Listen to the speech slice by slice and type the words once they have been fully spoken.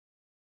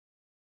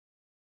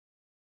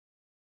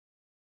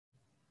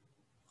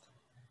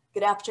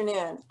Good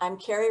afternoon. I'm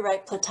Carrie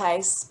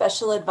Wright-Platice,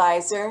 Special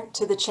Advisor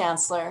to the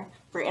Chancellor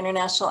for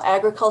International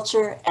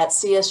Agriculture at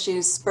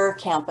CSU's Spur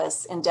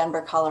campus in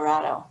Denver,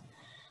 Colorado.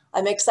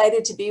 I'm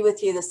excited to be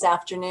with you this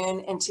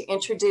afternoon and to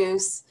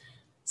introduce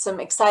some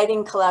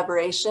exciting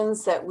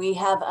collaborations that we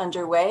have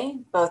underway,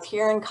 both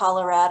here in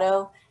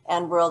Colorado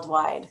and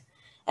worldwide,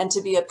 and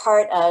to be a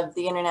part of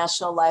the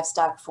International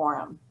Livestock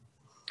Forum.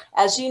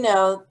 As you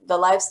know, the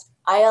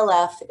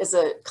ILF is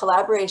a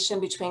collaboration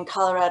between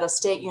Colorado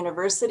State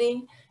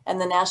University and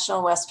the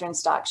National Western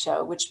Stock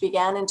Show, which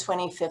began in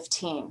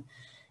 2015.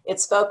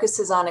 Its focus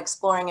is on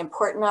exploring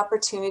important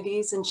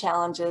opportunities and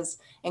challenges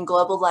in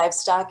global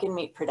livestock and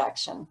meat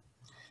production.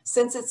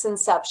 Since its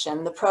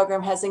inception, the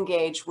program has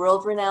engaged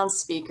world-renowned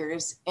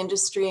speakers,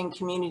 industry and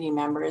community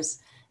members,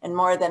 and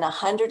more than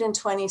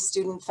 120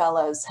 student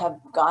fellows have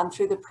gone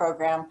through the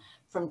program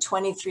from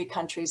 23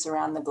 countries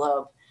around the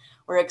globe.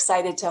 We're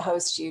excited to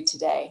host you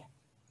today.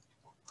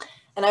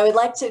 And I would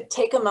like to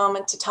take a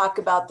moment to talk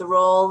about the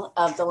role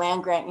of the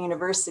land-grant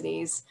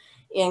universities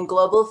in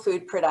global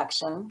food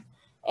production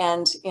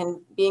and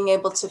in being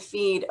able to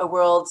feed a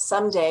world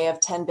someday of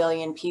 10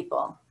 billion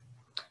people.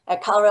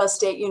 At Colorado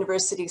State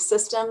University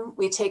System,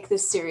 we take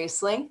this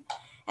seriously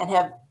and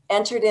have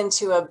entered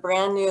into a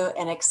brand new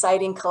and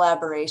exciting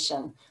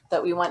collaboration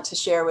that we want to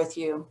share with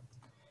you.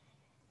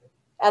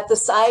 At the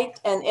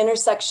site and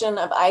intersection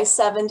of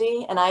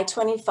I-70 and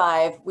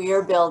I-25, we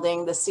are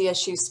building the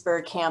CSU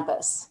Spur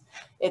campus.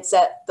 It's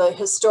at the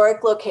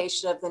historic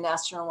location of the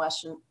National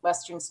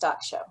Western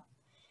Stock Show.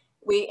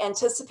 We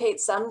anticipate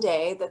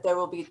someday that there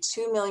will be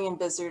 2 million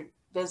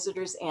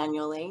visitors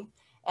annually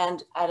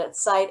and at a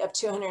site of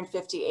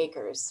 250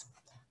 acres.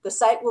 The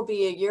site will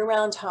be a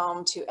year-round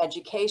home to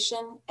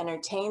education,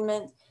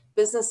 entertainment,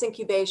 business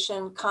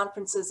incubation,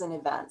 conferences, and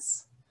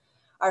events.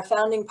 Our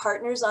founding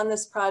partners on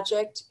this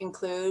project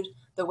include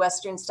the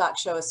Western Stock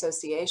Show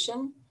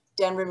Association,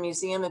 Denver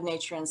Museum of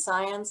Nature and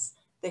Science,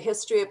 the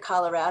History of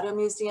Colorado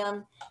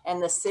Museum,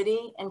 and the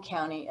City and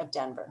County of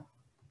Denver.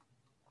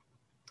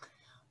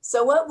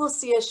 So what will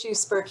CSU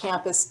Spur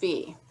Campus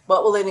be?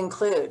 What will it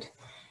include?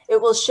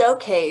 It will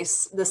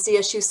showcase the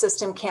CSU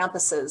system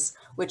campuses,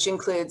 which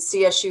include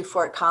CSU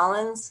Fort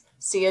Collins,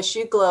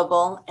 CSU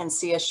Global, and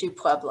CSU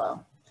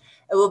Pueblo.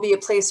 It will be a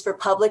place for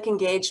public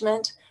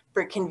engagement,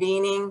 for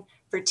convening,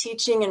 for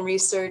teaching and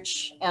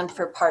research, and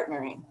for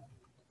partnering.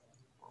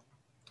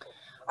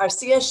 Our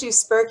CSU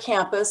Spur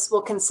campus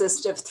will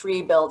consist of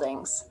 3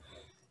 buildings.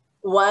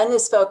 One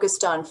is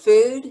focused on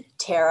food,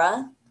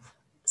 Terra,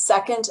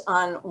 second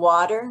on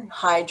water,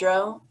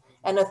 Hydro,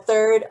 and a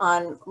third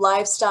on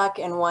livestock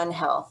and One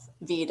Health,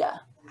 Vita.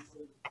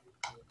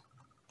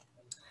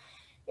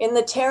 In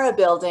the Terra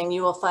building,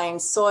 you will find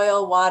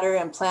soil, water,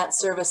 and plant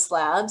service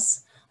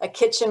labs, a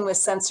kitchen with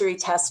sensory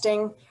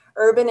testing.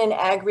 Urban and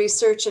ag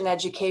research and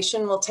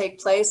education will take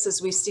place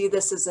as we see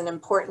this as an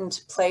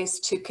important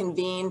place to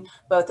convene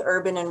both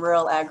urban and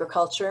rural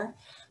agriculture,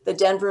 the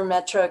Denver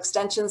Metro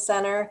Extension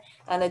Center,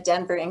 and a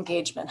Denver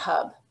Engagement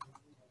Hub.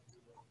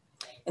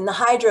 In the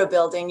Hydro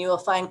building, you will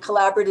find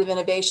collaborative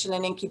innovation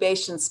and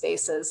incubation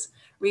spaces,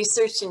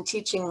 research and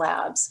teaching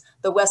labs.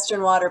 The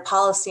Western Water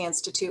Policy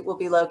Institute will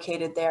be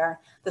located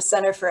there, the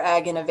Center for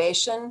Ag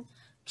Innovation,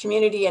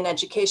 community and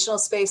educational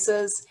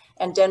spaces,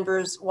 and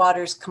Denver's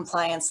Waters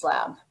Compliance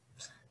Lab,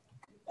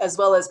 as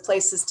well as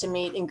places to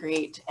meet and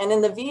greet. And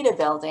in the Vita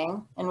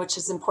building, and which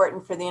is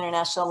important for the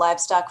International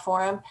Livestock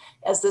Forum,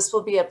 as this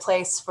will be a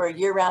place for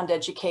year-round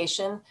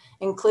education,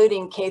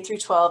 including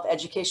K-12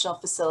 educational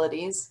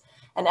facilities,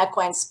 an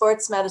equine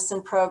sports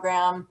medicine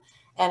program,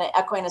 and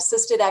equine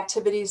assisted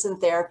activities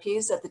and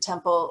therapies at the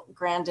Temple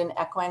Grandin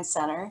Equine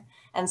Center,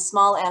 and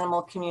small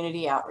animal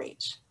community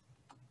outreach.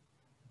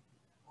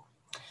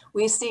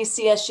 We see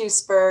CSU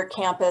Spur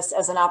campus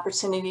as an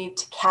opportunity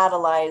to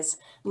catalyze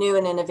new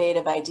and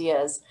innovative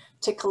ideas,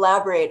 to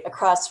collaborate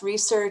across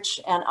research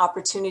and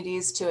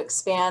opportunities to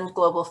expand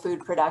global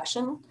food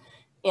production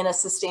in a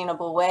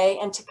sustainable way,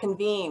 and to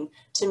convene,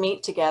 to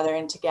meet together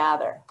and to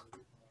gather.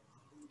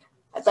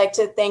 I'd like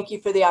to thank you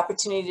for the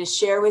opportunity to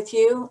share with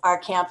you our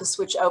campus,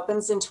 which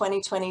opens in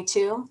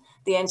 2022.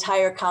 The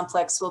entire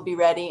complex will be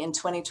ready in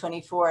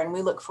 2024, and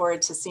we look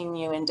forward to seeing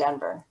you in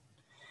Denver.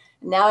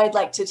 Now I'd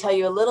like to tell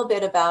you a little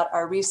bit about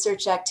our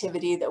research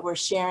activity that we're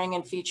sharing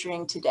and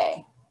featuring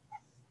today.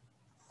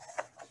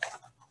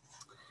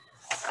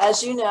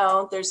 As you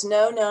know, there's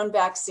no known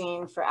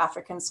vaccine for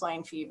African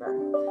swine fever,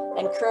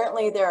 and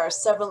currently there are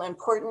several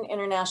important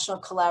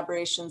international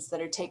collaborations that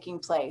are taking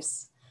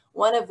place,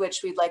 one of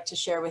which we'd like to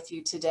share with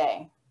you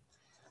today.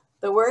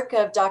 The work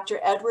of Dr.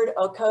 Edward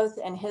Okoth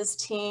and his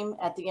team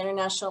at the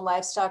International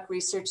Livestock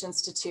Research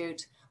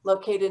Institute,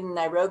 located in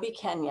Nairobi,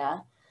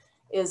 Kenya,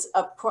 is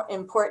an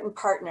important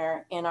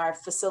partner in our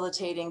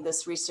facilitating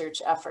this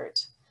research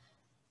effort.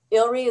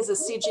 ILRI is a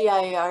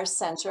CGIAR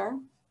center.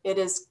 It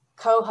is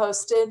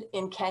co-hosted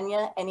in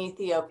Kenya and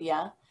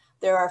Ethiopia.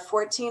 There are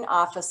 14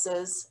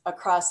 offices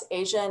across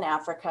Asia and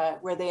Africa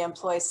where they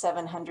employ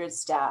 700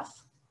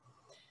 staff.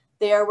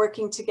 They are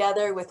working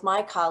together with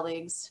my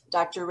colleagues,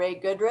 Dr. Ray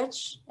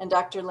Goodrich and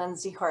Dr.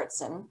 Lindsay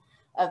Hartson,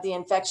 of the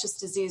Infectious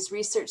Disease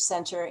Research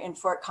Center in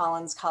Fort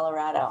Collins,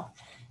 Colorado.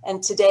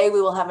 And today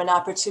we will have an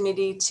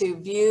opportunity to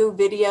view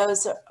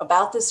videos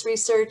about this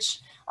research,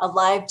 a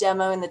live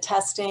demo in the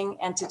testing,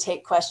 and to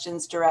take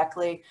questions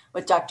directly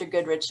with Dr.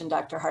 Goodrich and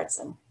Dr.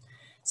 Hartson.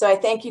 So I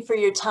thank you for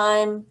your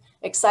time,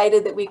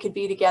 excited that we could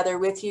be together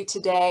with you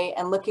today,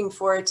 and looking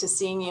forward to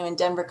seeing you in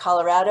Denver,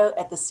 Colorado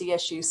at the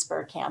CSU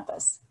Spur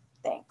campus.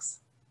 Thanks.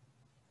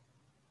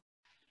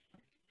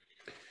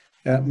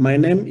 My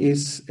name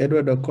is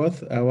Edward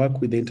Okoth. I work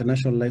with the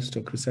International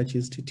Livestock Research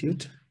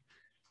Institute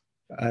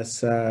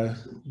as a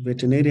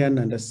veterinarian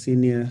and a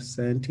senior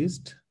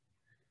scientist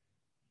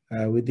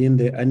within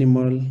the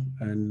Animal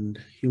and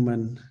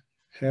Human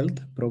Health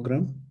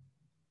Program.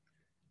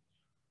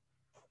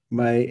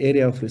 My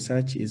area of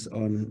research is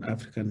on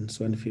African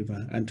swine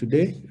fever, and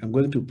today I'm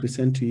going to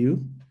present to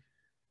you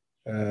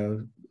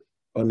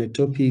on a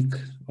topic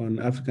on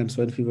African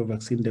swine fever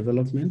vaccine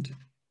development.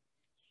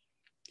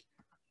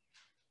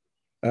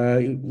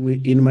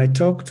 In my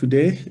talk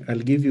today, I'll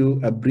give you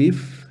a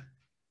brief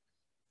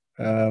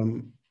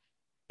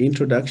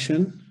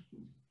introduction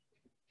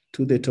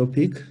to the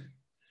topic,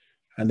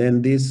 and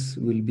then this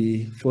will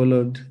be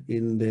followed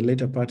in the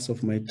later parts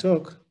of my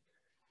talk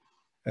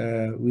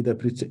with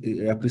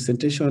a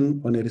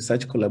presentation on a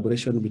research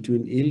collaboration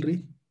between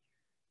ILRI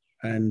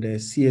and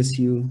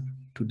CSU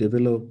to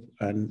develop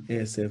an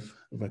ASF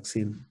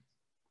vaccine.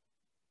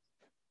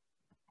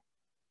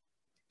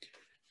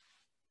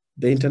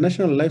 The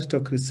International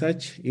Livestock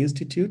Research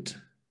Institute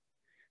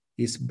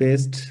is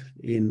based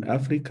in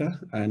Africa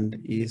and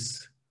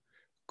is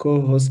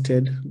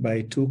co-hosted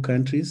by two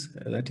countries,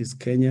 that is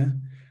Kenya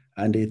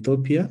and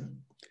Ethiopia,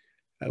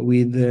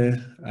 with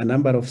a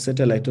number of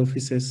satellite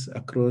offices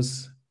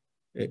across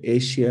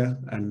Asia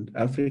and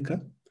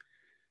Africa.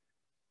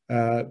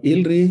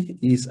 ILRI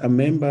is a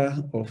member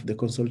of the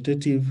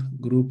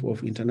consultative group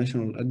of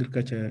international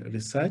agriculture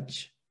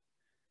research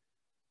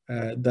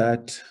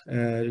that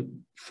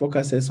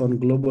focuses on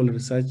global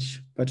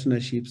research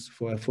partnerships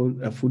for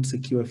a food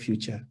secure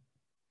future.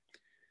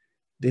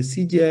 The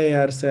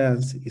CGIAR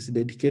science is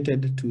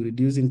dedicated to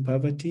reducing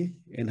poverty,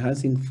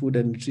 enhancing food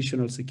and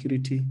nutritional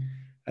security,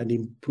 and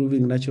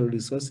improving natural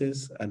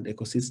resources and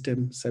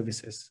ecosystem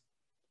services.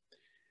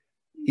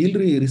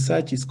 ILRI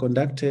research is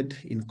conducted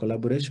in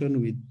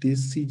collaboration with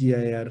these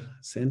CGIAR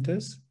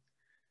centers,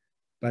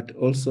 but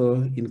also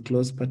in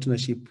close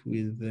partnership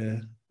with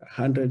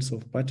hundreds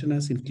of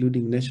partners,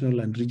 including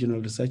national and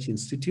regional research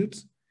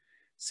institutes,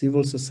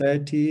 civil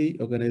society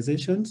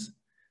organizations,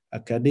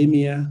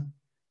 academia,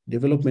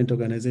 development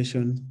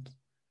organizations,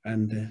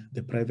 and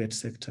the private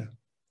sector.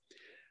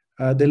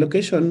 The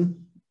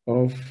location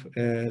of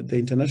the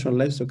International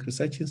Livestock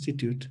Research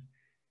Institute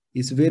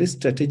is very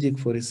strategic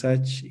for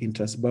research in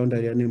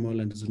transboundary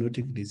animal and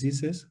zoonotic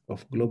diseases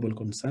of global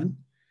concern,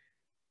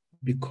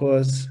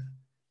 because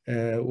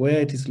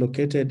where it is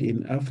located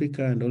in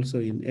Africa and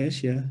also in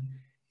Asia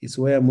is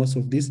where most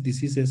of these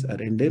diseases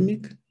are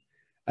endemic,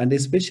 and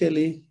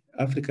especially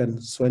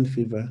African swine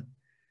fever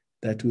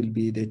that will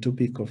be the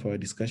topic of our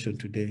discussion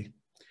today.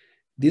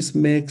 This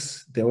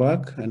makes the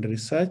work and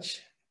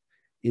research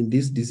in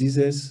these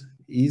diseases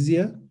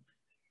easier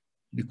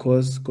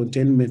because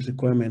containment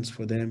requirements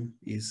for them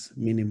is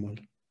minimal.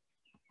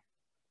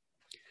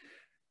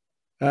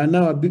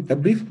 Now a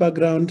brief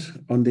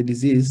background on the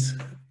disease.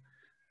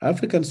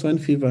 African swine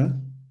fever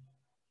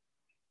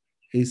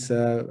is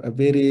a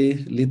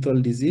very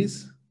lethal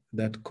disease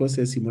that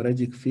causes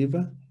hemorrhagic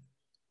fever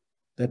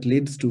that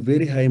leads to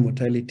very high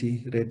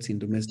mortality rates in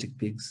domestic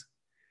pigs.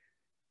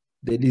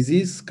 The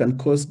disease can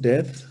cause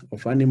death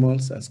of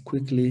animals as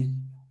quickly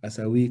as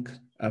a week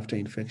after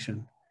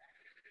infection.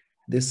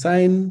 The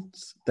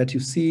signs that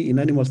you see in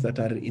animals that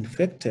are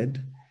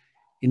infected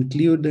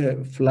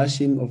include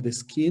flushing of the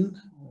skin,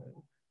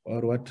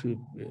 or what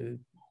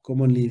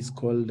commonly is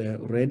called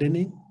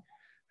reddening,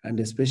 and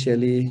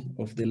especially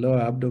of the lower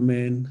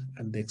abdomen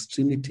and the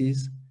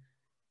extremities,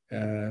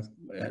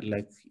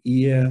 like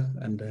ear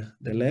and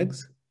the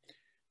legs.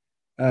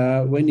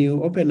 When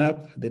you open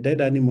up the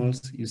dead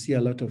animals, you see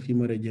a lot of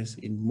hemorrhages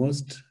in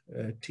most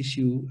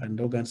tissue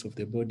and organs of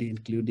the body,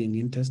 including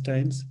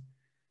intestines,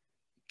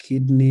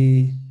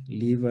 kidney,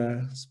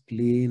 liver,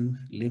 spleen,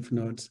 lymph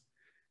nodes,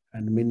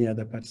 and many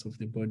other parts of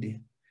the body.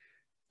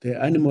 The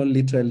animal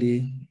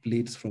literally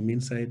bleeds from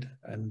inside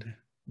and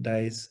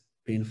dies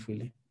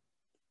painfully.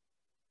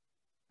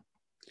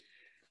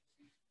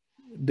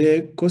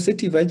 The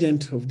causative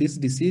agent of this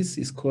disease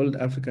is called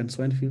African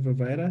swine fever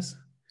virus.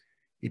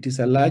 It is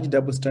a large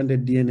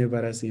double-stranded DNA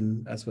virus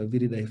in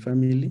Aspergillidae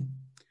family.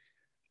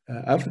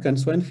 African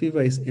swine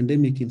fever is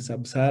endemic in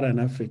sub-Saharan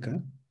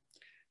Africa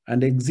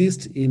and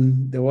exists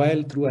in the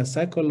wild through a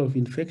cycle of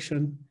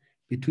infection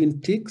between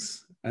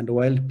ticks and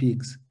wild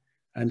pigs,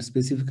 and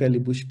specifically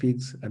bush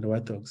pigs and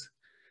warthogs.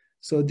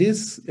 So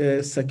this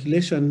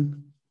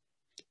circulation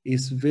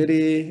is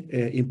very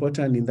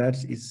important in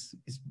that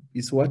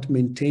is what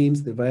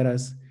maintains the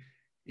virus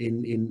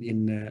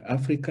in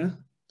Africa.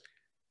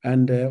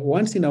 And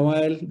once in a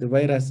while, the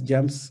virus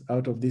jumps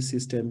out of this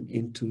system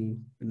into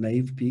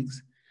naive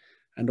pigs.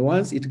 And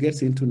once it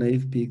gets into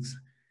naive pigs,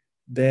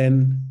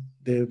 then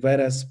the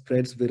virus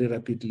spreads very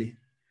rapidly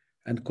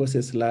and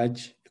causes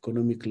large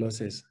economic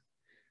losses.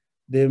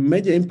 The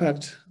major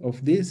impact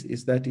of this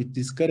is that it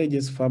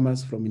discourages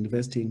farmers from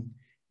investing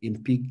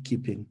in pig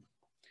keeping.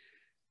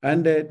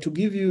 And to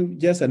give you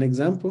just an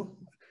example,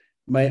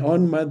 my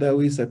own mother, who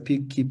is a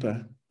pig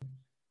keeper,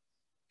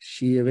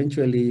 she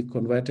eventually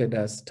converted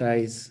her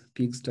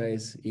pig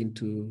sties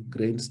into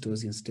grain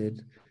stores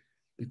instead,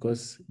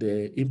 because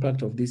the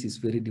impact of this is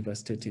very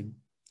devastating.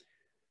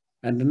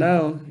 And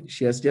now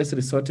she has just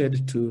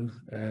resorted to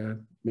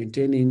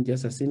maintaining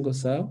just a single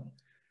sow,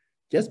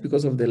 just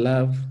because of the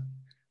love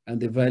and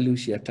the value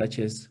she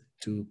attaches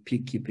to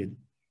pig keeping.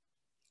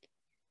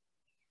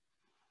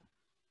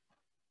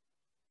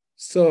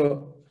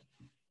 So,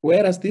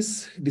 whereas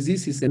this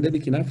disease is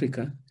endemic in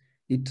Africa,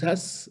 it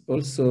has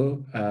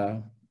also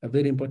a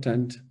very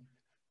important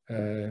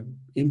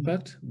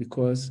impact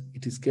because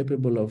it is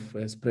capable of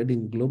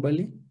spreading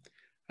globally.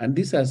 And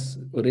this has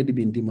already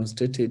been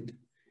demonstrated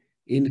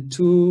in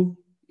two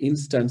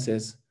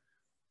instances.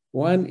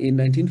 One in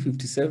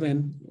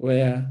 1957,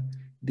 where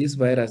this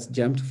virus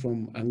jumped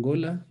from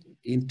Angola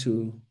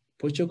into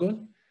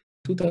Portugal.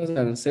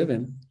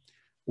 2007,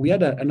 we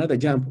had another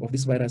jump of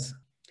this virus.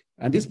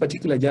 And this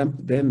particular jump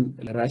then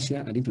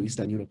Russia and into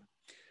Eastern Europe.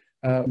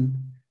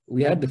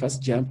 We had the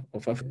first jump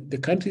of Africa. The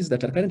countries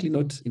that are currently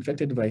not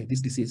infected by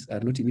this disease are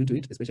not immune to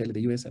it, especially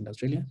the US and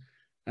Australia.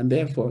 And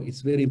therefore,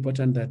 it's very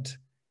important that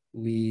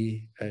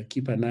we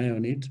keep an eye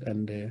on it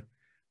and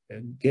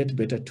get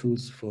better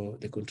tools for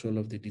the control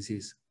of the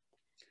disease.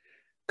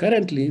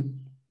 Currently,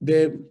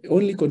 the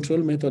only control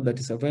method that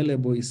is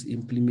available is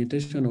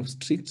implementation of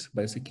strict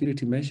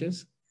biosecurity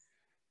measures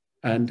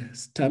and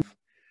stamp.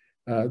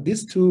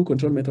 These two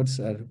control methods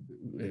are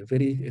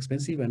very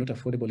expensive and not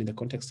affordable in the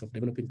context of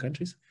developing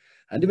countries.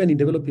 And even in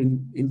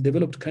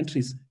developed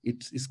countries,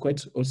 it is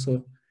quite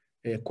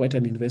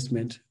an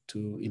investment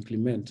to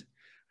implement.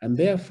 And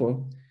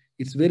therefore,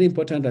 it's very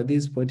important at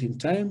this point in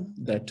time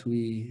that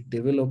we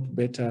develop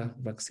better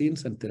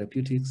vaccines and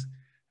therapeutics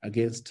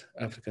against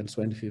African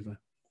swine fever.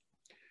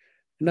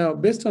 Now,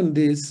 based on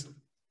this,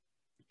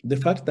 the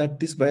fact that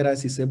this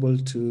virus is able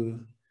to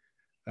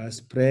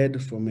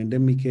spread from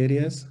endemic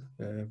areas,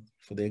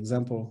 for the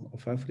example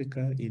of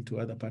Africa, into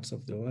other parts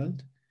of the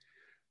world,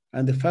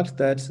 and the fact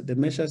that the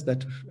measures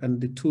and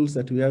the tools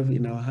that we have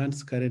in our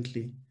hands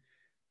currently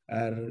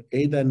are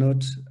either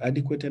not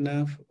adequate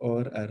enough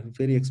or are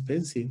very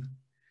expensive,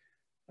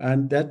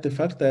 and that the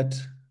fact that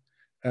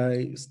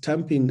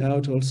stamping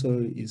out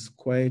also is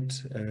quite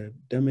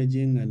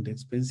damaging and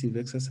expensive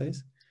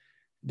exercise,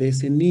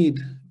 there's a need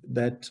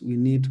that we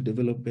need to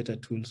develop better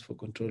tools for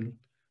control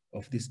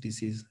of this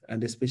disease,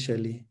 and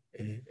especially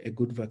a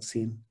good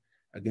vaccine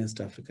against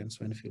African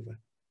swine fever.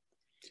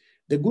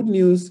 The good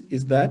news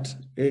is that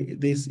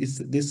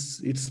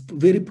it's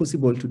very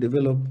possible to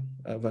develop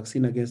a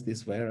vaccine against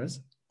this virus,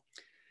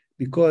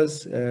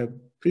 because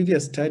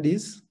previous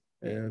studies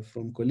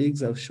from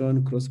colleagues have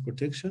shown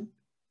cross-protection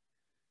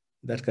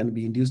that can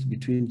be induced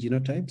between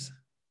genotypes.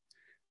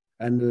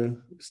 And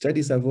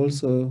studies have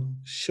also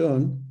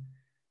shown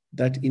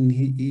that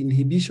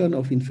inhibition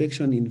of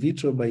infection in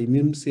vitro by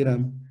immune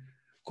serum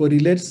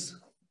correlates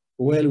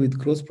well with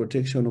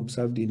cross-protection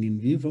observed in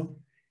vivo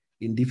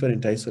in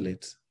different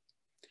isolates.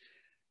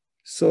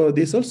 So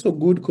there's also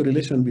good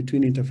correlation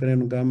between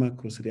interferon gamma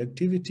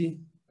cross-reactivity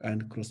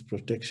and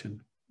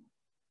cross-protection.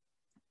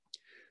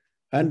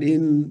 And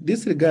in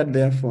this regard,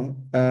 therefore,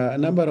 a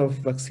number of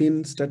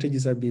vaccine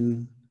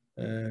development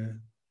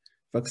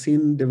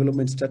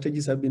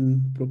strategies have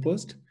been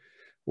proposed.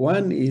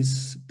 One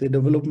is the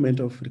development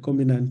of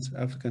recombinant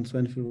African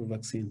swine fever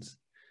vaccines.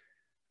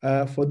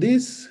 For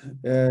this,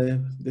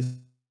 the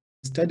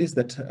studies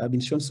that have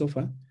been shown so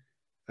far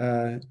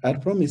are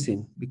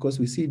promising, because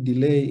we see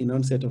delay in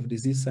onset of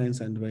disease signs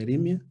and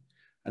viremia,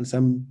 and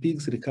some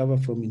pigs recover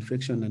from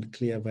infection and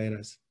clear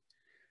virus.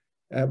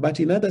 But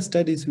in other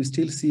studies, we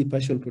still see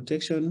partial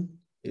protection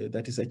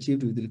that is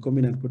achieved with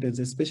recombinant proteins,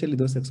 especially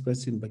those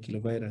expressed in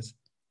baculovirus.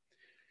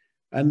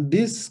 And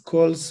this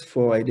calls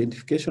for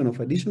identification of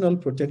additional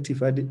protective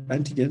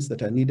antigens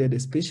that are needed,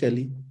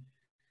 especially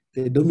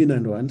the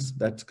dominant ones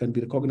that can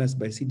be recognized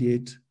by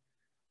CD8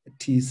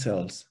 T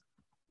cells.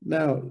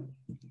 Now,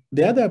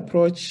 the other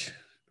approach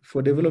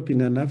for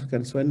developing an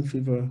African swine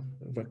fever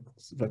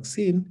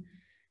vaccine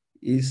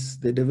is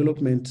the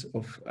development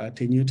of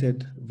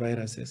attenuated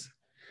viruses.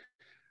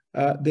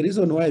 The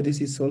reason why this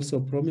is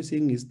also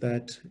promising is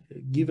that,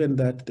 given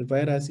that the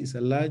virus is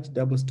a large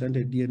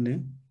double-stranded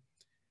DNA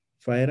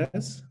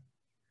virus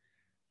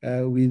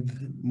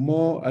with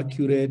more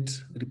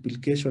accurate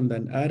replication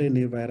than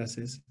RNA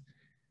viruses,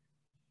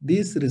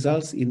 this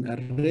results in a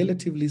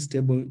relatively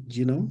stable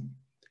genome.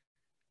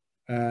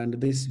 And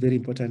this is very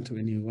important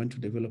when you want to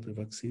develop a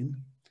vaccine.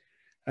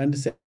 And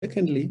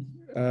secondly,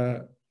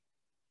 the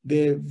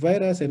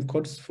virus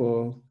encodes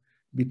for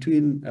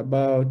between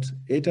about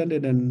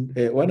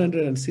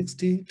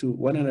 160 to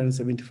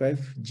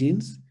 175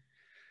 genes.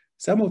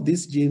 Some of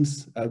these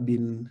genes have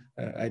been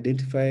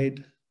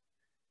identified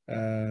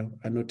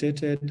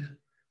annotated,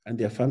 and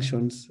their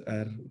functions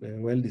are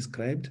well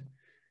described.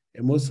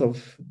 And most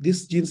of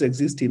these genes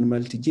exist in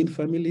multi-gene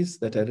families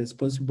that are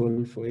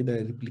responsible for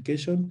either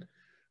replication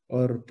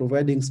or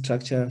providing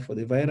structure for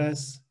the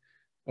virus,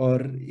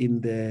 or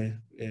in the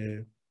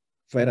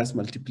virus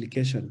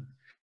multiplication.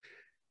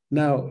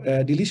 Now,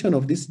 deletion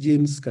of these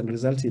genes can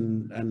result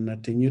in an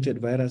attenuated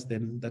virus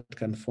then that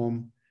can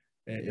form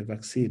a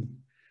vaccine.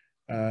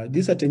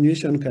 This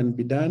attenuation can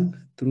be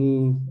done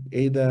through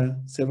either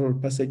several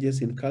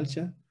passages in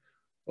culture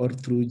or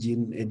through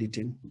gene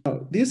editing.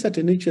 Now, these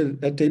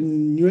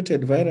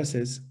attenuated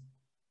viruses,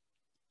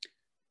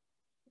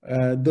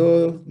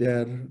 though they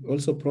are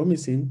also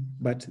promising,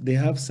 but they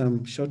have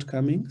some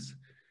shortcomings.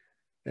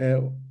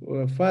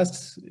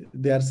 First,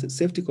 there are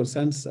safety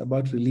concerns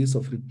about release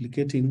of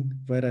replicating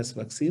virus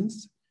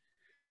vaccines.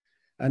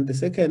 And the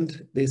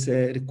second, there's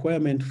a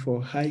requirement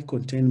for high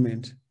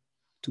containment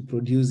to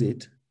produce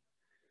it.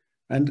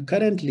 And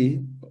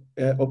currently,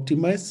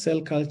 optimized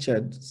cell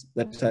cultures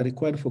that are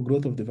required for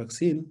growth of the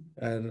vaccine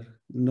are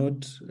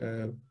not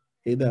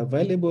either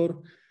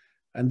available,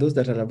 and those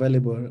that are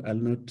available are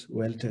not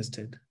well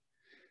tested.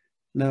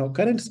 Now,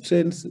 current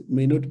strains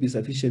may not be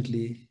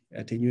sufficiently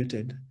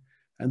attenuated,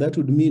 and that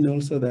would mean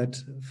also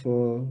that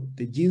for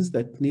the genes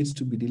that needs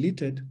to be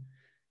deleted,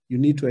 you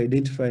need to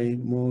identify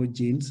more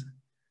genes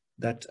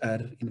that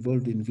are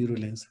involved in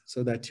virulence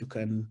so that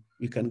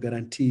we can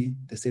guarantee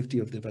the safety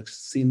of the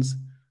vaccines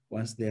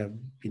once they have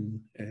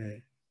been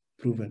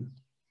proven.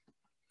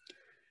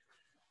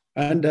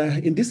 And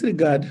in this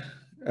regard,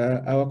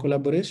 our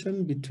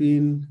collaboration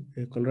between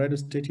Colorado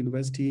State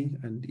University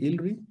and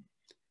ILRI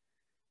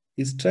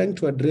is trying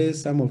to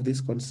address some of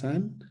this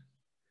concern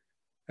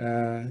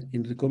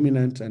in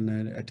recombinant and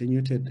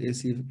attenuated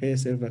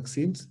ASF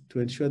vaccines to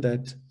ensure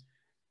that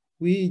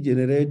we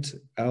generate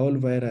a whole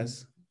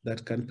virus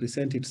that can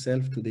present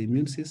itself to the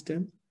immune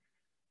system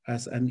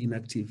as an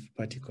inactive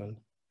particle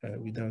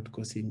without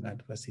causing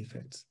adverse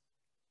effects.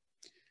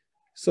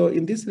 So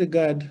in this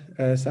regard,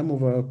 some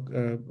of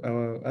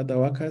our other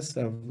workers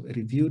have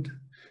reviewed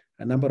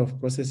a number of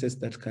processes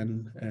that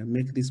can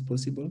make this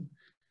possible,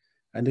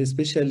 and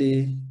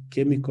especially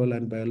chemical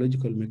and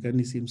biological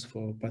mechanisms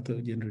for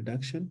pathogen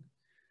reduction.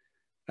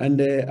 And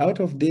out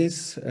of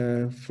this,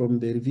 from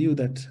the review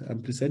that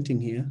I'm presenting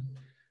here,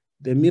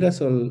 the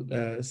Mirasol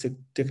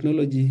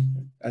technology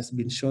has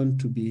been shown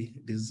to be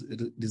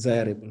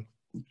desirable.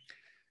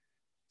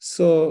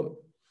 So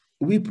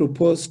we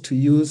propose to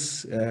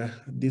use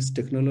this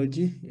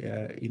technology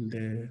in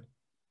the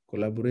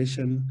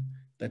collaboration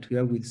that we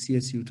have with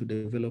CSU to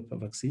develop a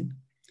vaccine.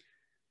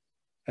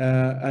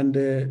 And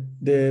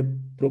the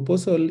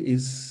proposal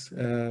is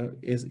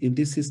in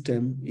this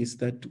system is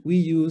that we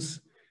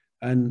use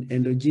an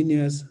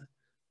endogenous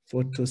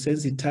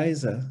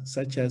photosensitizer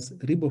such as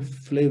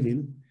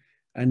riboflavin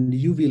and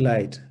UV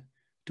light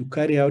to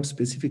carry out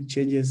specific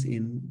changes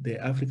in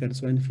the African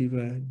swine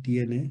fever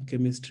DNA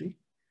chemistry,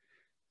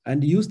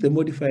 and use the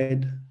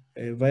modified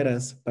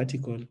virus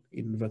particle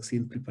in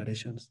vaccine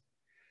preparations.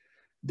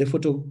 The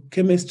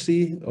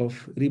photochemistry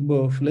of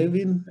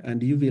riboflavin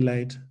and UV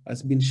light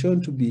has been shown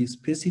to be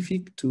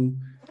specific to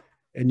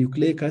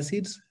nucleic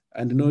acids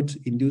and not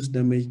induce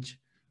damage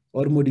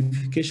or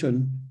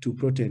modification to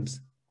proteins.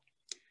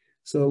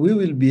 So we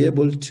will be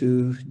able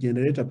to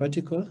generate a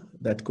particle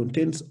that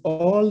contains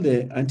all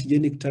the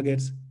antigenic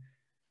targets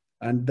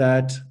and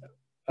that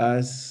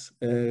has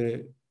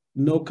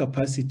no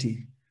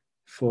capacity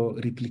for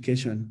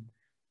replication,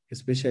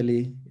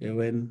 especially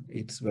when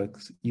it's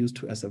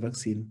used as a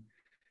vaccine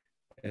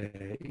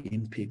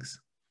in pigs.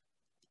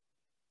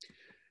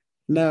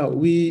 Now,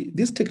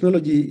 this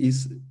technology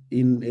is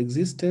in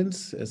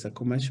existence as a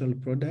commercial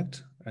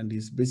product and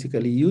is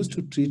basically used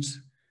to treat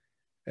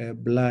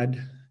blood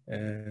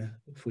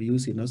for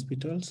use in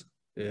hospitals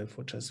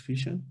for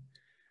transfusion.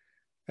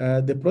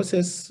 The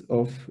process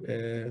of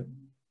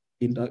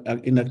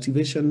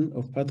inactivation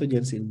of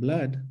pathogens in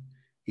blood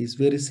is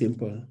very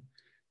simple.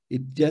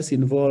 It just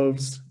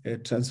involves a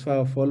transfer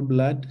of whole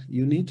blood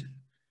unit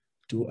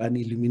to an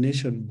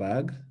illumination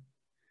bag,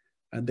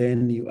 and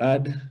then you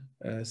add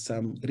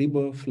some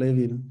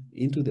riboflavin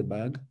into the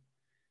bag,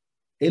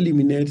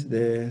 eliminate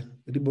the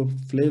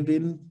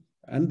riboflavin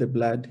and the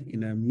blood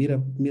in a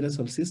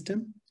Mirasol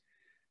system,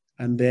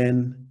 and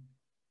then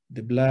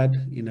the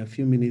blood in a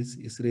few minutes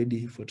is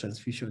ready for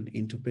transfusion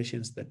into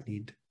patients that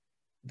need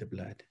the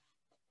blood.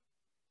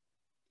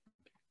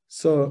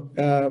 So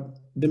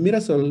the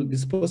Mirasol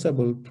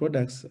disposable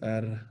products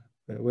are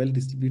well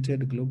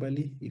distributed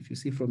globally. If you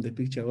see from the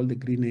picture, all the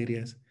green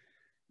areas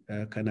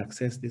can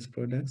access these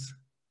products.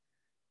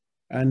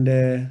 And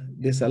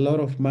there's a lot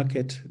of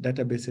market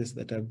databases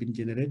that have been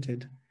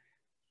generated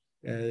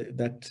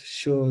that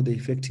show the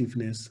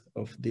effectiveness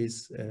of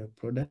this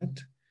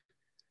product.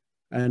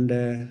 And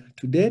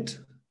to date,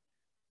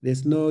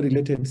 there's no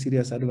related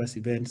serious adverse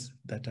events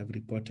that have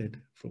reported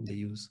from the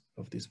use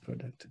of this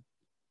product.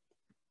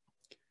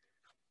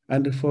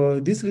 And for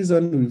this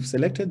reason, we've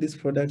selected this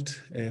product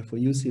for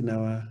use in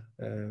our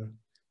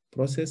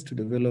process to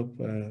develop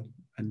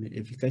an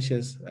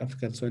efficacious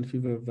African swine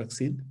fever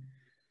vaccine.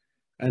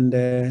 And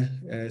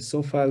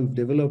so far, we've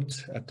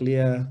developed a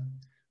clear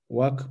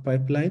work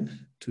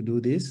pipeline to do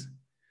this.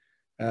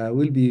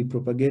 We'll be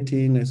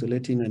propagating,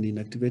 isolating, and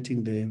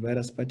inactivating the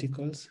virus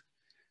particles.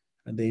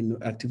 And the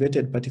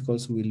inactivated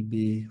particles will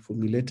be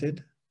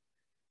formulated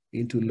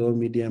into low,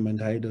 medium, and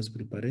high dose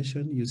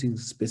preparation using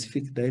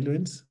specific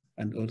diluents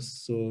and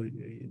also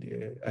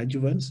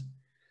adjuvants.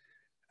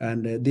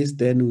 And this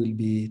then will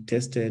be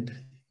tested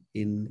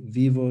in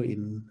vivo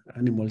in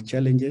animal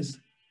challenges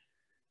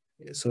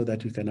so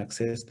that we can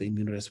access the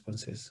immune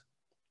responses.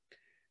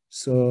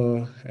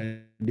 So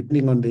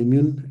depending on the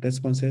immune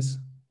responses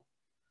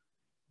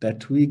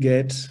that we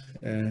get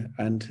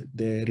and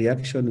the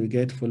reaction we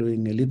get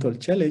following a lethal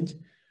challenge,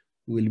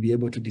 we'll be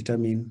able to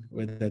determine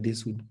whether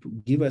this would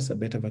give us a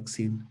better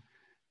vaccine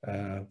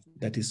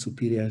that is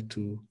superior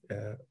to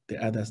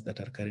the others that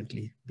are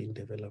currently being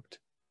developed.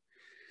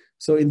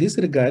 So in this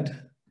regard,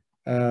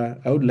 I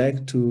would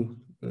like to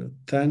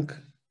thank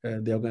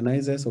the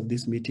organizers of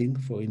this meeting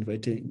for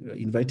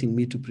inviting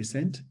me to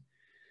present.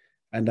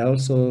 And I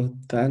also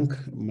thank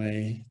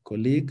my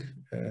colleague,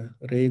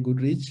 Ray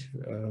Goodrich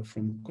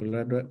from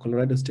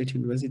Colorado State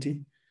University,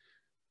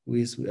 who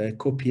is a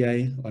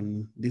co-PI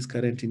on this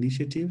current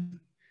initiative.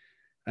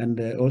 And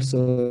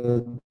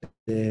also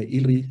the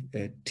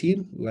ILRI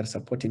team who are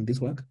supporting this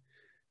work.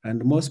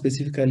 And more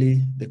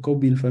specifically, the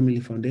Cobil Family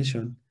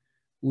Foundation,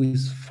 who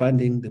is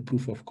funding the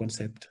proof of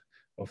concept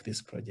of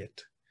this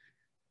project.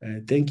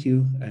 Thank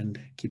you and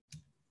keep.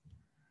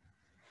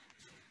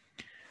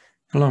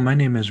 Hello, my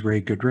name is Ray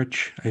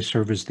Goodrich. I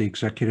serve as the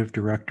Executive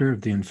Director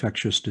of the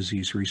Infectious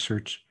Disease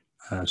Research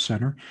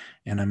Center,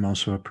 and I'm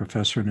also a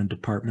professor in the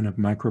Department of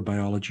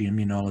Microbiology,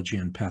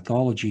 Immunology, and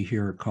Pathology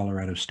here at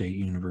Colorado State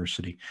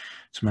University.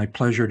 It's my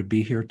pleasure to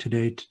be here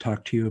today to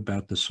talk to you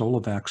about the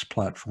SoloVax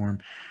platform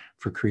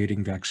for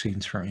creating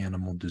vaccines for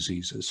animal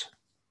diseases.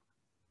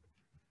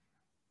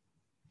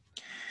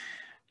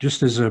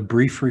 Just as a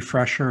brief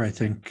refresher, I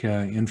think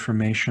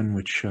information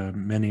which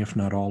many, if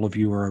not all of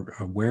you, are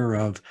aware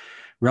of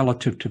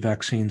relative to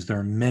vaccines. There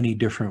are many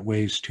different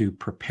ways to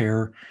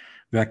prepare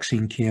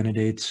vaccine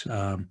candidates.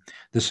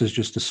 This is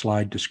just a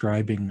slide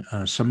describing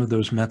some of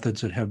those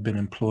methods that have been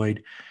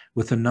employed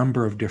with a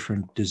number of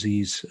different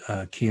disease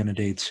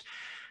candidates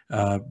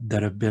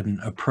that have been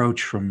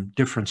approached from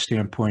different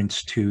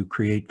standpoints to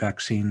create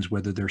vaccines,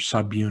 whether they're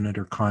subunit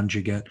or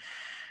conjugate,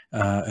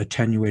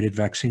 attenuated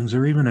vaccines.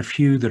 There are even a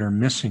few that are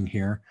missing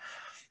here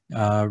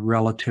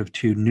relative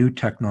to new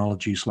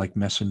technologies like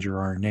messenger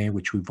RNA,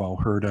 which we've all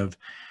heard of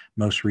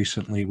most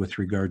recently with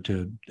regard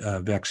to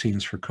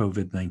vaccines for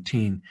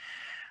COVID-19.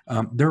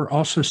 There are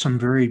also some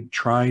very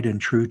tried and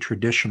true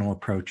traditional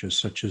approaches,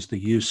 such as the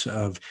use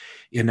of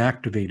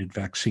inactivated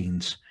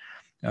vaccines,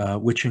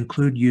 which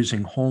include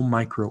using whole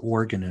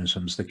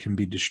microorganisms that can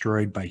be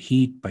destroyed by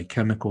heat, by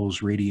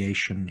chemicals,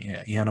 radiation,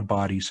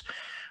 antibodies,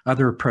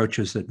 other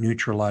approaches that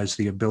neutralize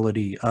the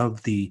ability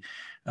of the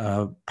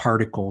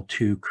particle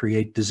to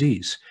create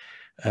disease.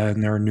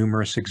 And there are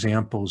numerous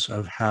examples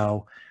of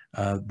how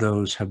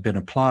those have been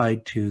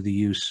applied to the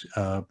use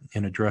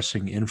in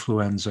addressing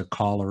influenza,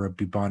 cholera,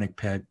 bubonic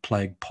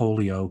plague,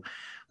 polio.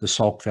 The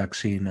Salk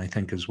vaccine, I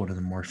think, is one of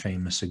the more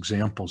famous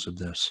examples of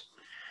this.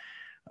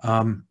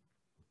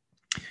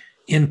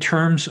 In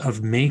terms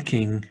of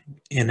making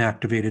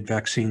inactivated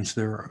vaccines,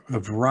 there are a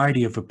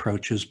variety of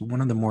approaches, but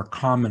one of the more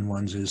common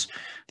ones is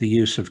the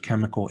use of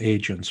chemical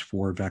agents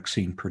for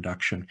vaccine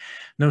production. And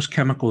those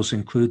chemicals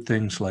include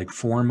things like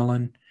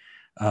formalin,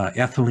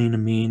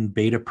 ethylenamine,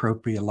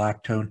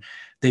 beta-propiolactone.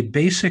 They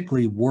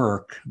basically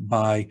work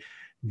by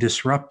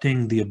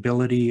disrupting the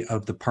ability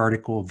of the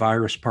particle,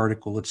 virus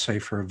particle, let's say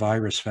for a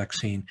virus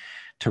vaccine,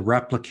 to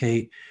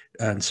replicate,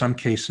 in some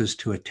cases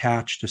to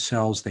attach to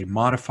cells. They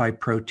modify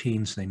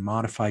proteins, they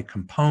modify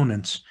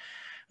components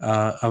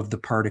of the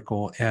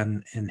particle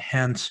and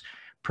hence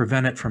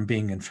prevent it from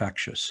being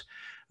infectious.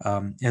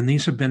 And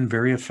these have been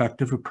very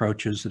effective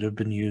approaches that have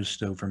been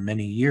used over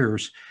many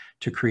years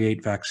to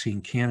create vaccine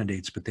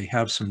candidates, but they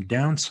have some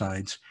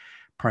downsides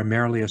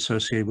primarily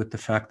associated with the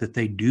fact that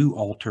they do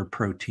alter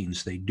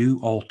proteins, they do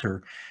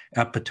alter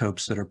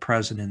epitopes that are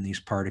present in these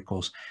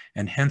particles,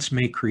 and hence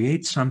may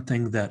create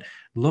something that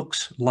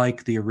looks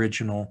like the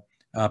original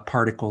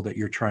particle that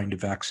you're trying to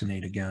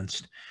vaccinate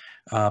against,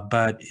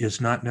 but is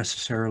not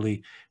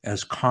necessarily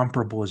as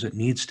comparable as it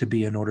needs to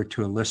be in order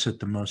to elicit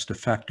the most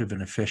effective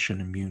and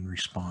efficient immune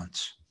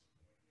response.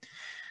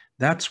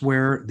 That's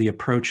where the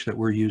approach that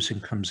we're using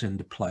comes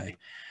into play.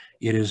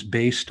 It is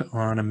based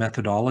on a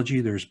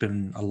methodology. There's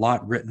been a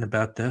lot written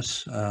about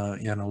this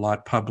and a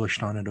lot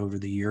published on it over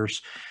the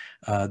years.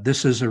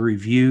 This is a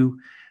review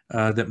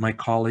that my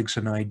colleagues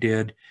and I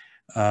did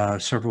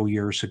several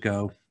years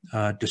ago,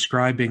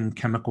 describing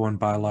chemical and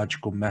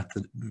biological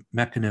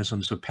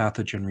mechanisms of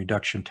pathogen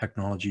reduction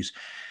technologies.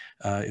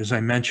 As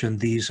I mentioned,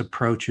 these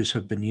approaches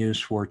have been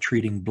used for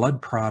treating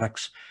blood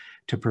products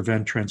to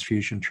prevent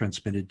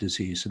transfusion-transmitted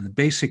disease. And the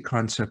basic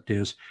concept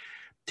is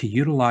to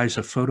utilize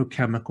a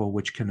photochemical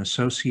which can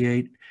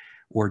associate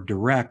or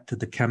direct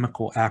the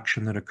chemical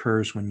action that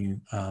occurs when you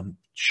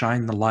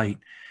shine the light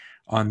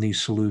on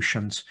these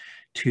solutions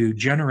to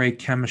generate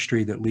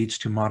chemistry that leads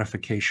to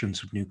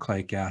modifications of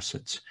nucleic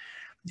acids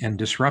and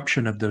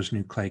disruption of those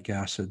nucleic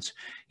acids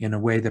in a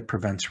way that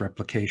prevents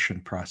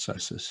replication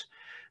processes.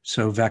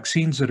 So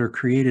vaccines that are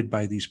created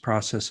by these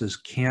processes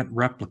can't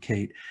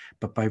replicate,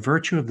 but by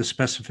virtue of the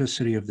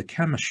specificity of the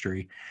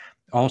chemistry,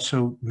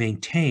 also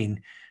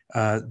maintain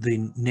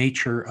the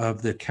nature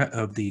of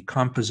the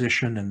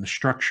composition and the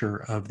structure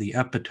of the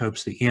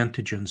epitopes, the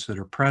antigens that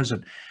are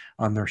present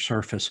on their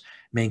surface,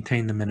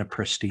 maintain them in a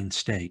pristine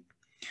state.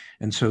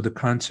 And so the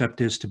concept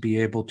is to be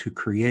able to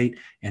create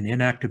an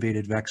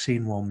inactivated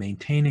vaccine while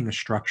maintaining a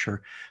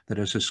structure that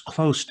is as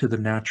close to the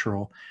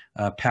natural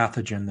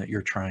pathogen that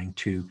you're trying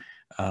to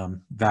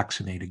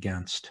vaccinate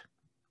against.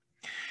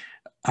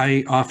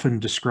 I often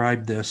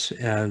describe this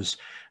as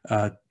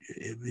an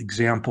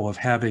example of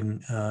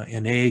having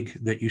an egg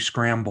that you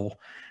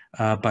scramble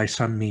by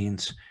some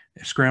means,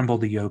 scramble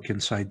the yolk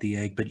inside the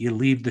egg, but you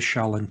leave the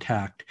shell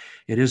intact.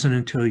 It isn't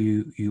until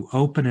you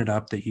open it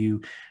up that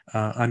you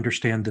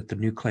understand that the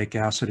nucleic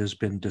acid has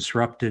been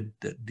disrupted,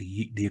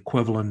 the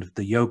equivalent of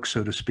the yolk,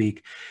 so to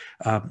speak.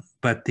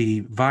 But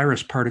the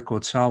virus particle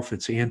itself,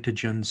 its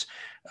antigens,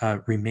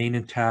 remain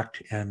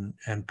intact and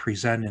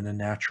present in a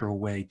natural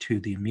way to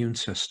the immune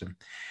system.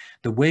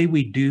 The way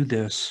we do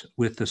this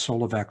with the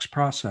Solovax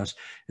process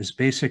is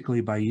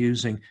basically by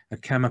using a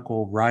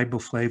chemical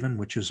riboflavin,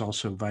 which is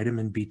also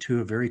vitamin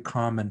B2, a very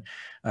common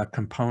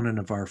component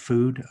of our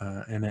food,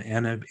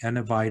 and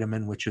a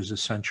vitamin which is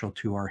essential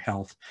to our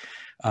health.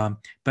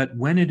 But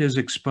when it is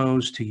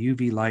exposed to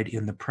UV light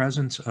in the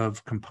presence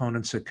of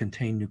components that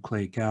contain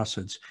nucleic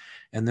acids,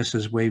 and this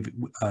is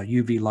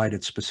UV light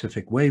at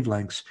specific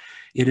wavelengths,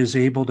 it is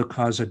able to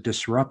cause a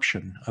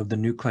disruption of the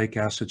nucleic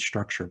acid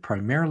structure,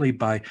 primarily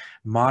by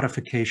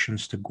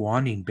modifications to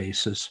guanine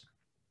bases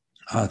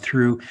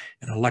through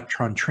an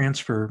electron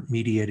transfer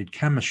mediated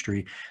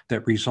chemistry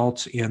that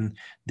results in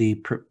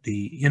the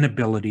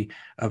inability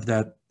of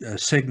that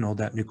signal,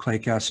 that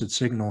nucleic acid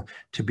signal,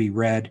 to be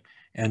read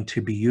and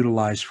to be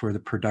utilized for the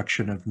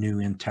production of new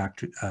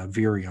intact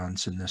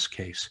virions in this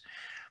case.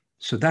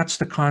 So that's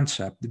the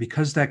concept.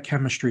 Because that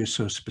chemistry is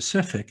so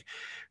specific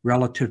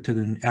relative to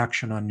the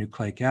action on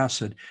nucleic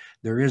acid,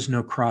 there is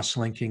no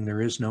cross-linking,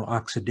 there is no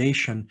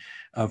oxidation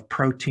of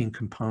protein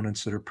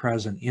components that are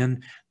present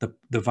in the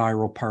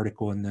viral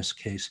particle in this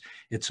case.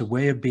 It's a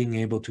way of being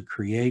able to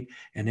create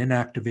an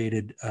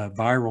inactivated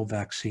viral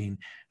vaccine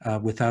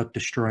without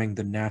destroying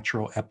the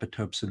natural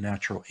epitopes, the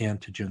natural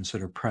antigens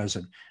that are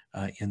present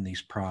in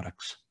these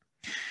products.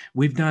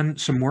 We've done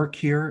some work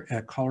here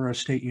at Colorado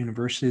State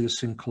University. This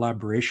is in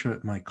collaboration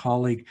with my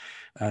colleague,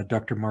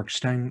 Dr. Mark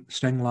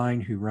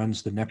Stenglein, who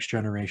runs the next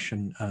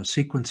generation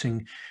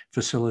sequencing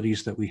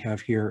facilities that we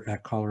have here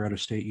at Colorado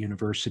State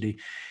University.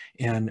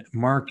 And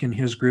Mark and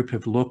his group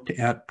have looked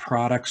at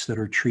products that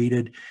are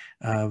treated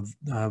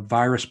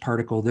virus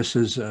particle. This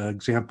is an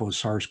example of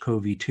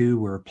SARS-CoV-2.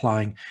 We're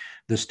applying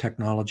this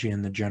technology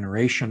in the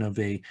generation of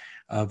a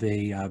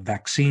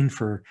vaccine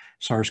for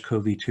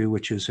SARS-CoV-2,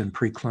 which is in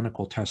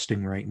preclinical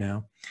testing right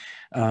now.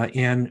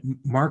 And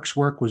Mark's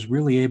work was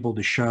really able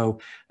to show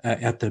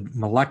at the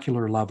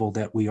molecular level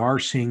that we are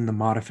seeing the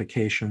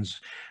modifications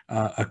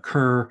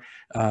occur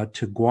at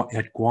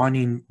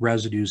guanine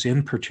residues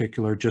in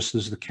particular, just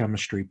as the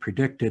chemistry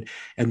predicted,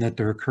 and that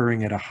they're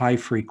occurring at a high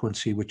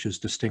frequency, which is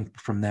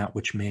distinct from that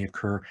which may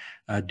occur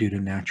due to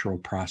natural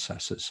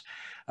processes.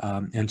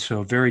 And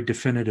so a very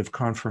definitive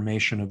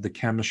confirmation of the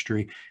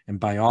chemistry and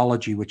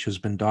biology, which has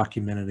been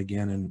documented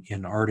again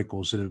in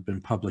articles that have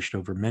been published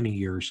over many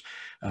years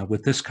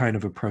with this kind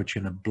of approach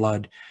in a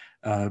blood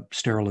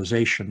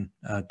sterilization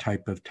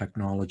type of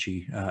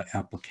technology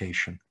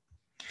application.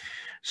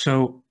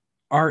 So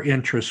our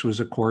interest was,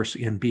 of course,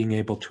 in being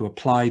able to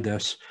apply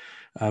this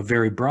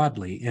very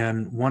broadly.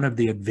 And one of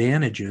the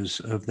advantages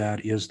of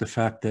that is the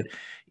fact that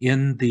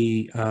in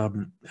the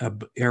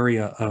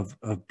area of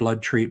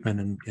blood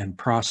treatment and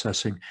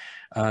processing,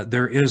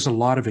 there is a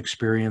lot of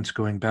experience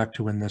going back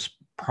to when this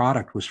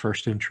product was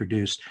first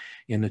introduced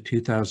in the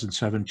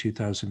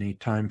 2007-2008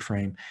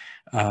 timeframe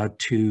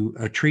to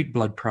treat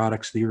blood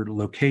products. There are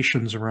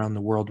locations around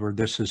the world where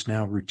this is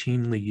now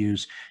routinely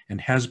used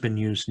and has been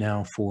used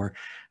now for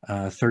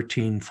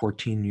 13,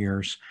 14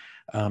 years.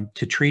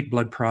 To treat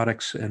blood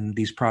products, and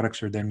these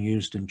products are then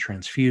used and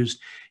transfused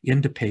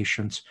into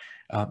patients,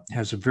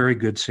 has a very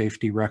good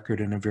safety record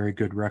and a very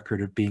good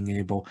record of being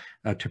able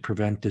to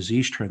prevent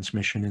disease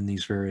transmission in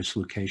these various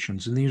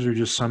locations. And these are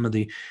just some of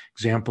the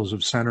examples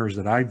of centers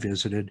that I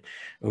visited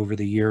over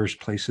the years,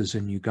 places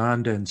in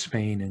Uganda and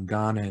Spain and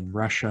Ghana and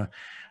Russia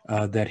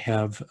that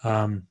have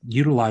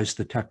utilized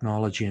the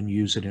technology and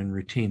use it in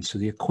routine. So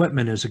the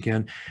equipment is,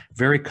 again,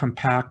 very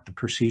compact. The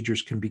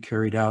procedures can be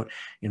carried out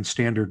in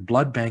standard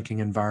blood banking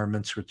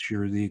environments, which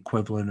are the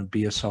equivalent of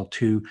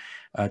BSL-2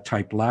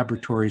 type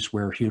laboratories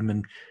where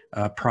human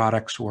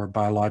products or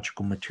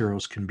biological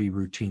materials can be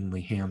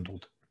routinely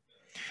handled.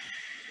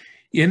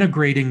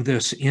 Integrating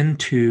this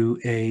into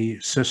a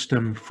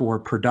system for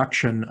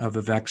production of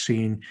a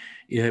vaccine,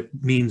 it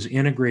means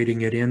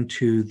integrating it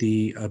into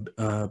the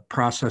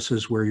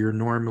processes where you're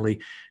normally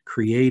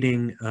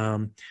creating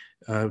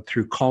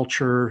through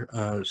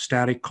culture,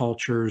 static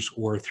cultures,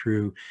 or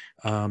through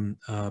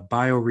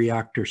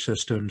bioreactor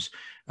systems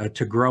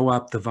to grow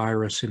up the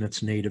virus in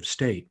its native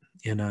state,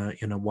 in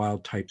a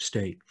wild type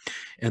state,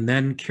 and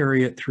then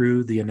carry it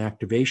through the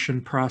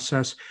inactivation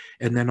process,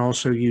 and then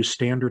also use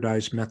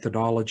standardized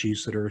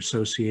methodologies that are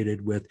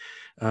associated with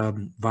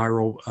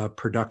viral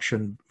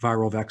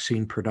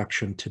vaccine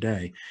production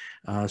today.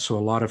 So a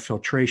lot of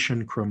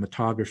filtration,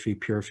 chromatography,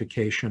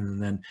 purification,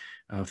 and then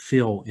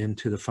fill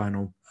into the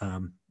final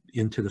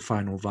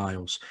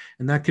vials.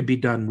 And that could be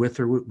done with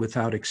or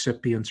without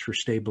excipients for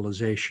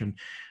stabilization,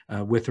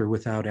 with or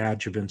without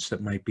adjuvants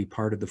that might be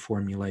part of the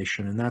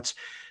formulation. And that's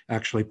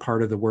actually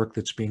part of the work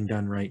that's being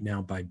done right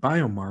now by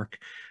Biomark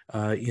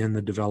in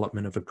the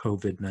development of a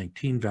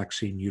COVID-19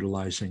 vaccine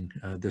utilizing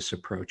this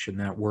approach. And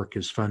that work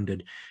is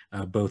funded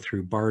both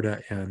through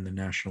BARDA and the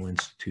National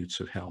Institutes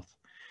of Health.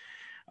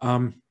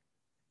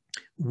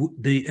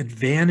 The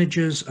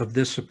advantages of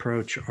this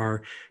approach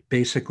are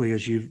basically,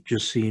 as you've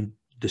just seen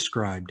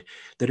described,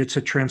 that it's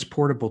a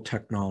transportable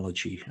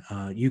technology.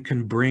 You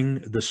can bring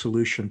the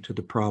solution to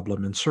the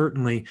problem. And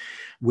certainly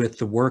with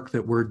the work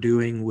that we're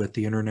doing with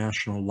the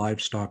International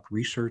Livestock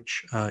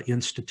Research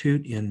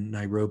Institute in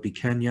Nairobi,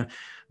 Kenya,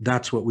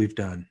 that's what we've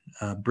done.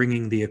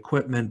 Bringing the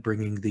equipment,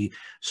 bringing the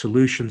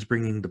solutions,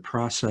 bringing the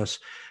process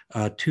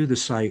to the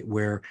site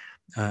where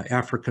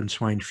African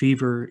swine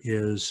fever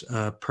is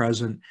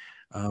present,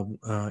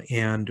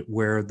 and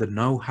where the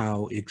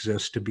know-how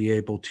exists to be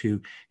able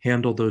to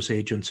handle those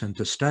agents and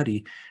to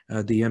study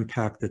the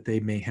impact that they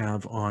may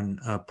have on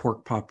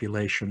pork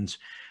populations,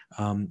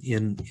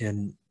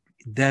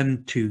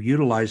 then to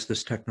utilize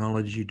this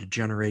technology to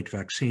generate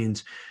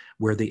vaccines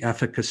where the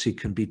efficacy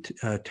can be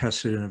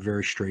tested in a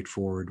very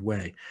straightforward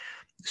way.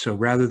 So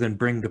rather than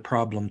bring the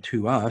problem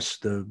to us,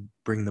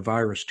 bring the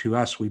virus to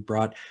us, we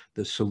brought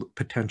the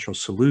potential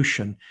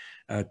solution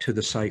to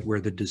the site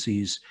where the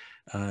disease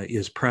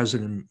is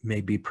present and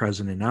may be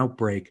present in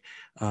outbreak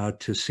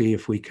to see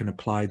if we can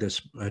apply this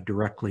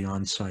directly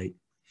on site.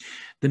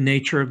 The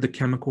nature of the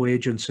chemical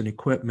agents and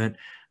equipment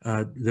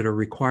that are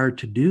required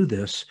to do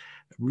this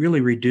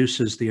really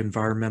reduces the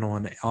environmental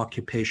and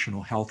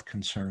occupational health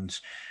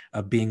concerns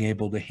of being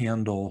able to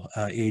handle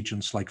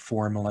agents like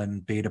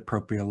formalin,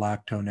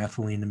 beta-propiolactone,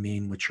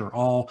 ethylenamine, which are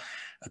all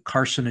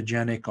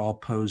carcinogenic, all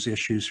pose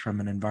issues from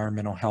an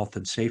environmental health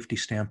and safety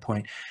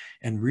standpoint,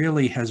 and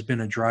really has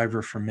been a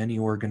driver for many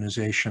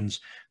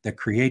organizations that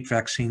create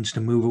vaccines to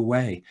move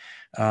away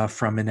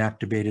from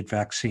inactivated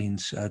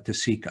vaccines to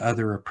seek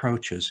other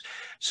approaches.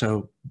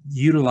 So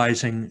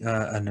utilizing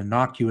an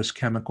innocuous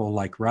chemical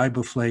like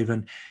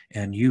riboflavin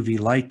and UV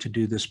light to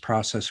do this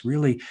process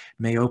really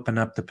may open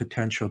up the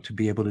potential to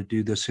be able to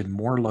do this in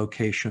more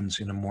locations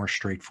in a more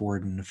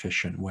straightforward and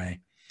efficient way.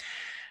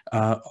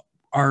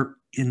 Our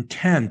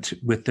intent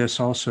with this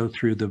also,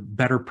 through the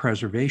better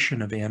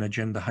preservation of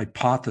antigen, the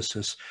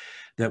hypothesis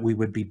that we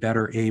would be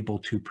better able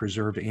to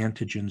preserve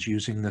antigens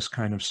using this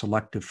kind of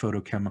selective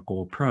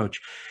photochemical approach,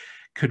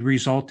 could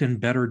result in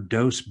better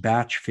dose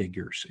batch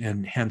figures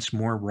and hence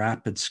more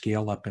rapid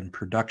scale up in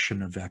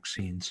production of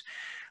vaccines.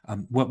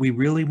 What we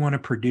really want to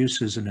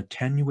produce is an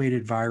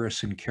attenuated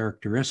virus in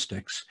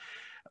characteristics,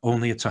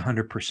 only it's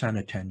 100%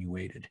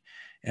 attenuated.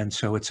 And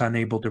so it's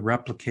unable to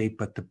replicate,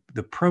 but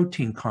the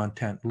protein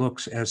content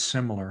looks as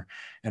similar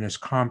and as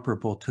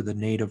comparable to the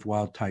native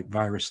wild type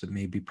virus that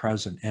may be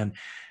present. And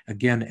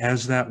again,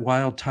 as that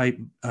wild type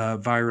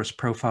virus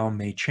profile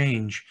may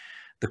change,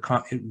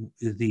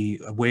 the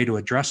way to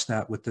address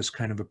that with this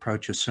kind of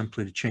approach is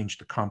simply to change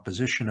the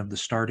composition of the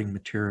starting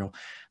material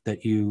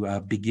that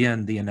you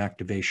begin the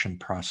inactivation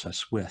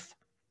process with.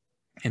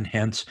 And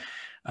hence,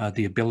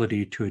 the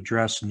ability to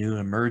address new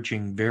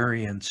emerging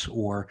variants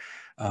or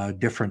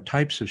different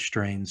types of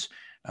strains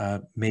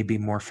may be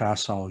more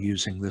facile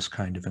using this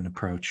kind of an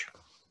approach.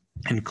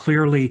 And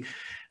clearly,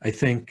 I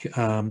think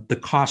the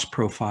cost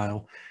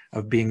profile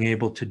of being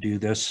able to do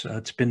this,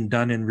 it's been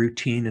done in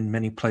routine in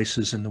many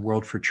places in the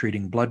world for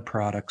treating blood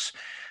products.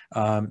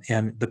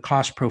 And the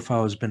cost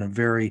profile has been a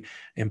very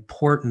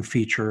important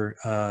feature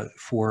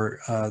for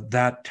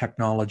that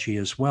technology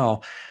as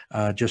well,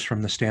 just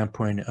from the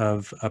standpoint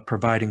of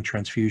providing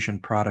transfusion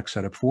products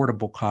at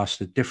affordable cost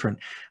at different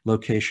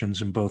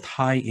locations in both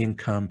high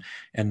income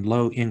and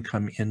low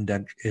income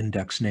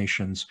index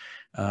nations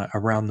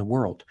around the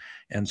world.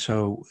 And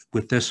so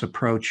with this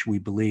approach, we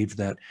believe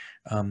that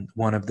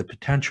one of the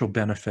potential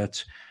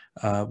benefits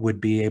would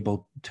be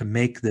able to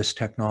make this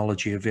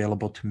technology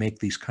available to make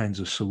these kinds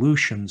of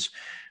solutions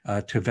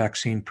to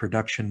vaccine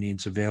production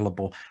needs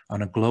available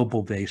on a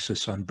global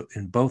basis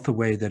in both a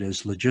way that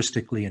is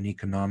logistically and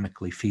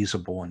economically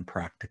feasible and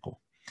practical.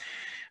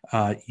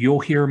 You'll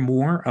hear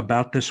more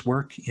about this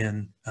work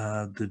in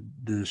the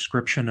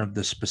description of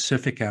the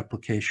specific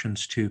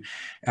applications to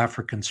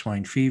African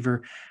swine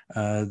fever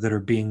that are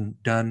being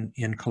done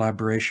in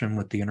collaboration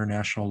with the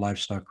International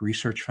Livestock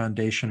Research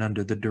Foundation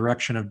under the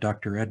direction of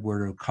Dr.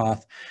 Edward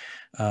O'Koth,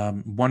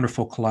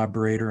 wonderful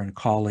collaborator and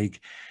colleague.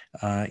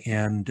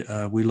 And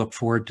we look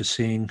forward to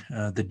seeing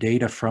the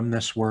data from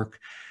this work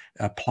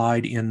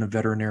applied in the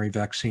veterinary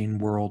vaccine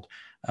world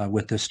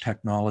with this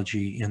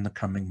technology in the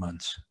coming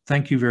months.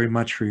 Thank you very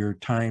much for your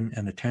time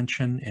and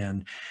attention,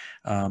 and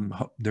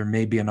there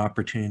may be an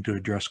opportunity to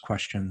address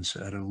questions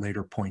at a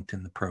later point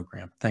in the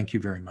program. Thank you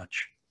very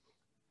much.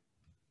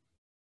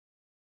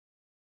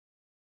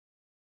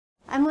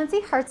 I'm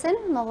Lindsay Hartson.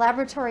 I'm the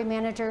laboratory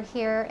manager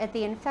here at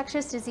the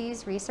Infectious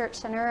Disease Research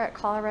Center at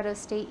Colorado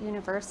State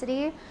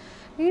University.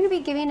 We're going to be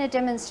giving a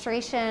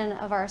demonstration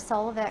of our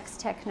Solovex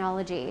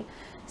technology.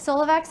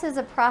 Solovex is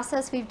a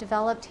process we've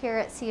developed here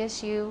at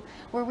CSU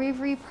where we've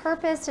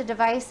repurposed a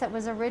device that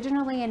was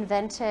originally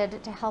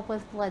invented to help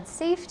with blood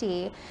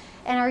safety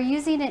and are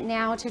using it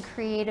now to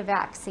create a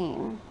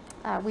vaccine.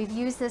 We've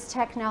used this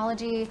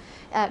technology.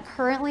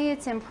 Currently,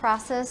 it's in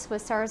process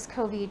with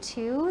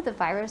SARS-CoV-2, the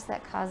virus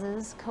that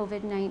causes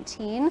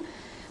COVID-19.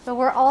 But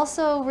we're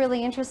also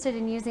really interested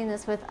in using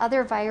this with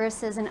other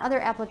viruses and other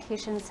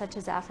applications such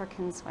as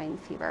African swine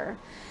fever.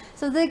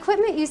 So the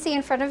equipment you see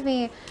in front of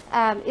me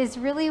is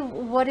really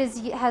what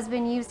has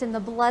been used in the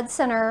blood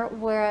center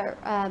where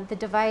the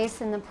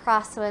device and the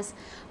process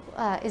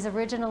is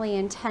originally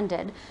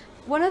intended.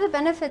 One of the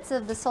benefits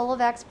of the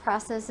Solovex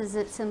process is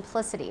its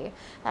simplicity.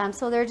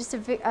 So there are just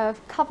a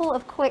couple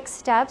of quick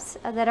steps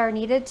that are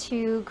needed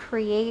to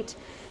create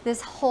this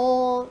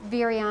whole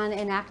virion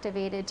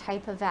inactivated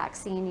type of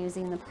vaccine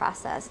using the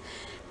process.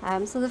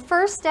 So the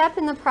first step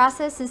in the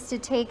process is to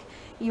take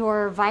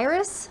your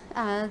virus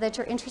that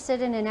you're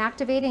interested in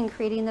inactivating and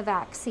creating the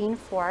vaccine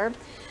for.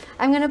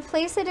 I'm going to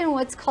place it in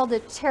what's called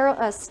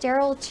a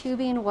sterile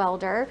tubing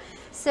welder.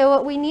 So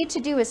what we need to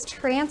do is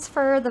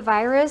transfer the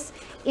virus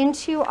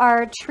into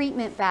our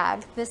treatment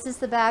bag. This is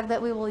the bag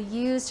that we will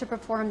use to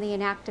perform the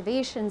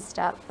inactivation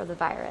step for the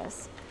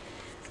virus.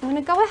 So I'm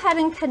going to go ahead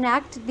and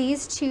connect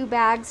these two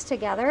bags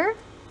together.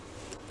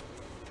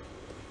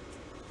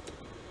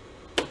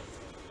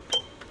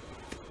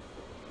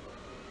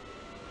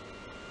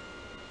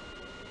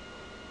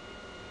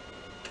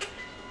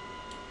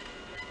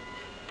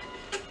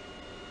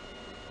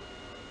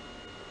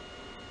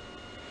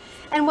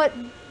 And what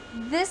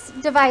this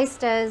device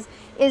does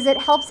is it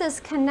helps us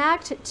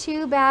connect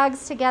two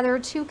bags together,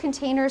 two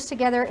containers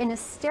together in a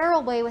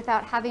sterile way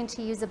without having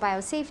to use a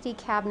biosafety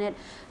cabinet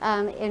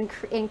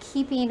in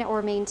keeping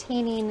or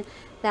maintaining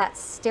that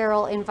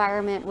sterile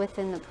environment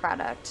within the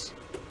product.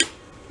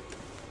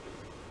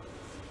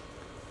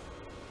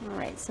 All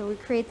right, so we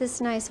create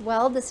this nice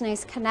weld, this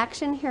nice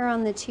connection here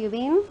on the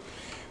tubing.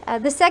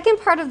 The second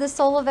part of the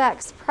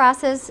Solovex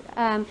process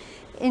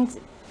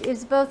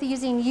is both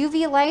using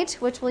UV light,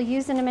 which we'll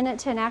use in a minute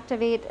to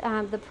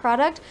inactivate the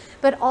product,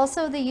 but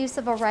also the use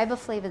of a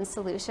riboflavin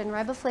solution.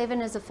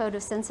 Riboflavin is a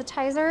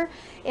photosensitizer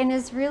and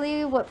is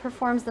really what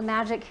performs the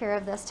magic here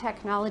of this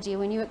technology.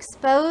 When you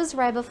expose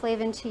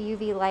riboflavin to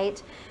UV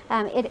light,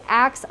 it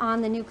acts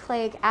on the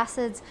nucleic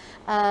acids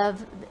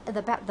of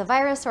the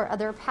virus or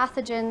other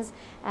pathogens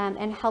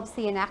and helps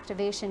the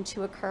inactivation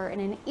to occur in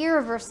an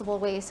irreversible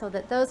way so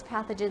that those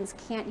pathogens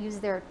can't use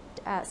their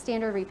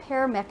standard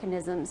repair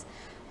mechanisms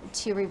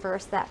to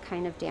reverse that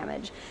kind of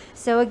damage.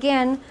 So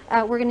again,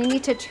 we're going to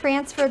need to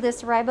transfer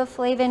this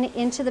riboflavin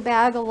into the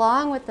bag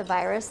along with the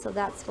virus. So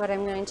that's what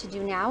I'm going to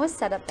do now, is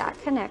set up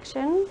that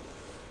connection.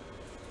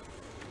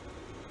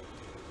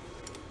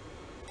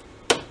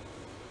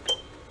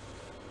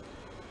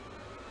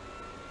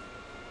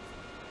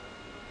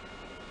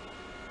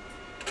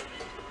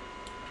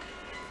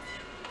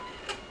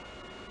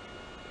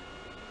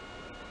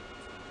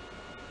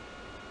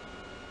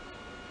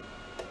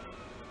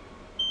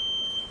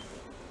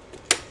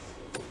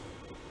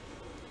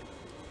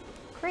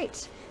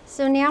 Great.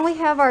 So now we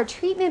have our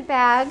treatment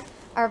bag,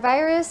 our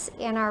virus,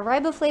 and our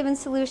riboflavin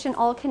solution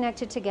all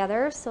connected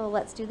together. So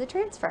let's do the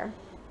transfer.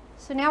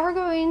 So now we're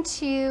going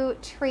to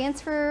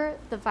transfer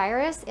the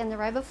virus and the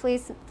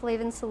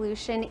riboflavin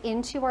solution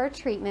into our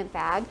treatment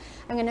bag.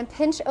 I'm going to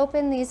pinch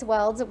open these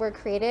welds that were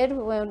created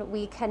when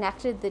we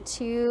connected the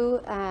two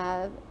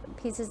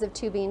pieces of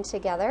tubing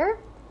together.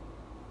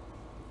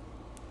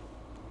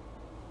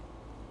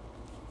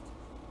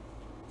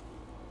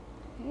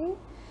 Okay.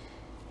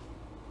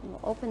 We'll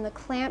open the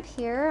clamp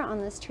here on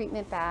this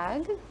treatment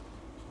bag.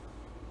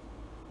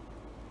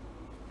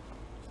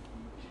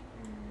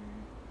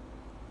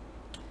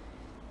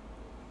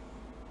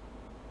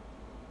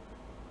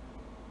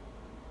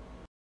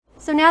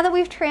 So now that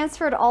we've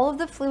transferred all of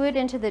the fluid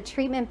into the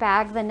treatment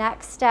bag, the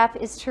next step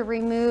is to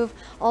remove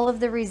all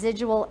of the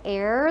residual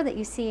air that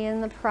you see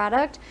in the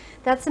product.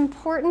 That's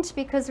important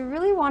because we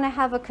really want to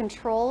have a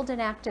controlled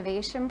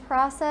inactivation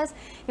process.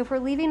 If we're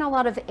leaving a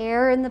lot of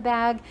air in the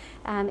bag,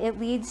 it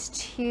leads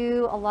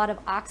to a lot of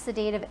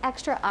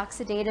extra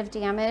oxidative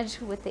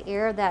damage with the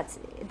air that's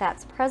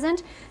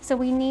present. So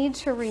we need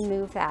to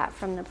remove that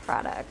from the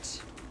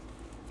product.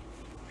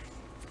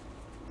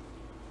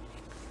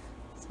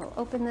 We'll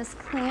open this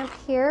clamp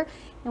here,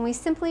 and we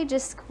simply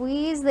just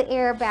squeeze the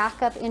air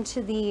back up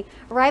into the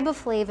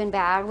riboflavin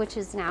bag, which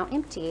is now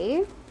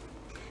empty.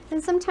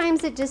 And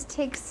sometimes it just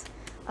takes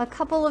a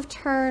couple of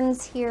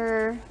turns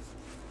here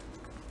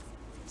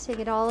to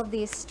get all of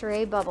these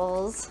stray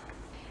bubbles.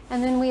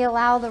 And then we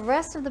allow the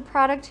rest of the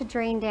product to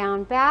drain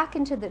down back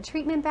into the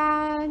treatment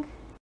bag.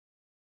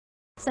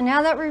 So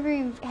now that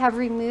we have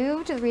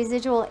removed the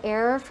residual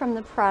air from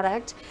the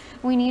product,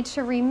 we need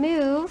to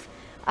remove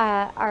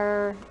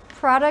our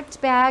product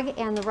bag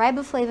and the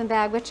riboflavin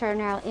bag, which are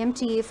now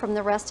empty, from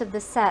the rest of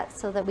the set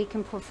so that we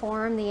can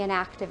perform the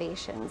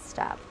inactivation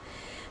step.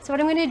 So what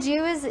I'm going to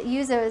do is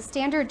use a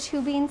standard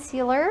tubing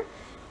sealer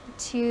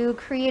to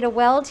create a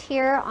weld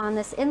here on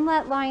this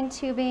inlet line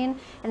tubing,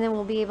 and then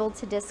we'll be able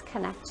to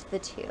disconnect the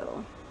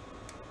two.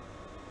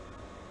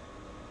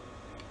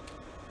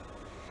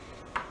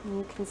 And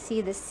you can see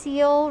the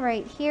seal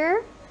right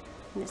here.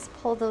 And just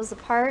pull those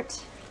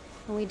apart,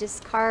 and we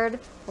discard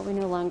what we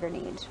no longer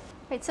need.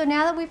 Right, so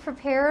now that we've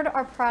prepared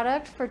our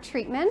product for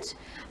treatment,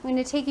 I'm going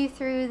to take you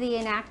through the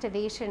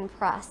inactivation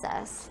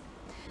process.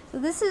 So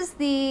this is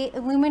the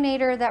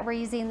illuminator that we're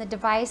using, the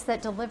device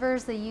that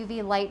delivers the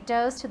UV light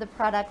dose to the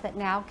product that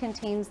now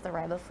contains the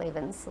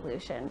riboflavin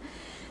solution.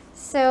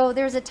 So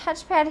there's a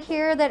touchpad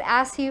here that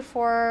asks you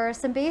for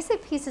some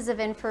basic pieces of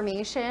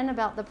information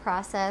about the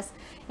process,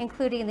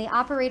 including the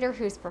operator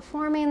who's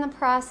performing the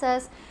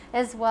process,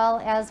 as well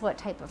as what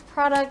type of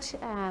product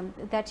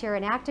that you're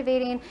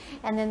inactivating,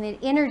 and then the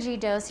energy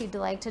dose you'd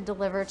like to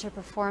deliver to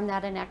perform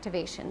that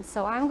inactivation.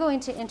 So I'm going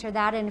to enter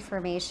that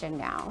information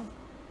now.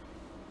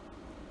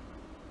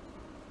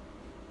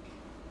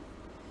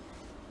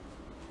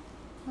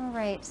 All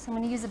right, so I'm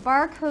going to use a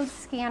barcode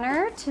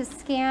scanner to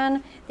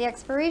scan the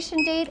expiration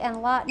date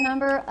and lot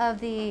number of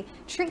the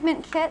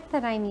treatment kit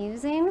that I'm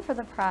using for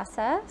the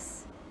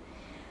process.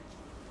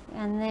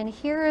 And then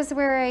here is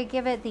where I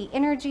give it the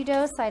energy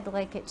dose I'd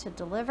like it to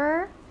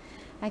deliver.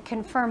 I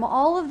confirm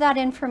all of that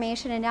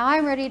information, and now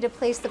I'm ready to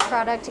place the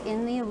product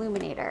in the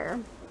illuminator.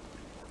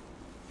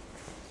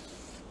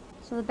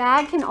 So the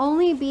bag can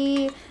only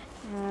be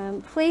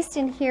placed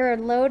in here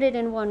and loaded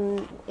in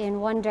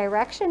one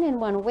direction, in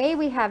one way.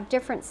 We have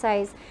different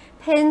size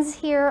pins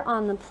here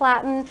on the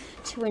platen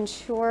to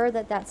ensure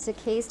that that's the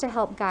case, to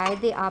help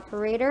guide the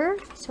operator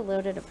to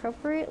load it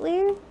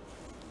appropriately.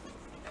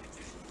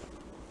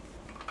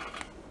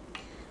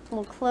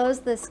 We'll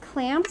close this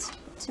clamp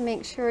to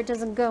make sure it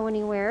doesn't go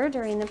anywhere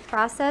during the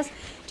process.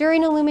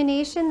 During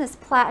illumination, this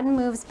platen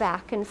moves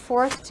back and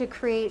forth to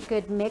create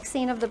good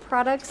mixing of the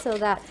product so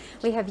that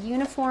we have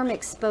uniform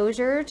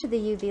exposure to the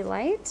UV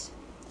light.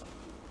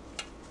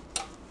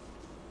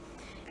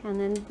 And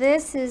then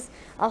this is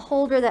a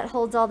holder that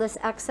holds all this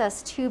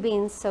excess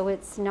tubing so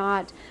it's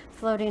not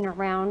floating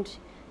around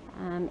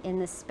in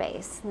the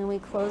space. And then we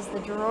close the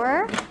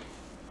drawer,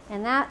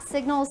 and that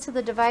signals to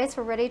the device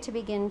we're ready to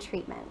begin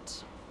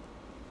treatment.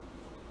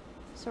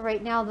 So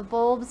right now the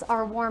bulbs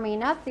are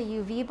warming up, the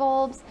UV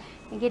bulbs,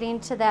 and getting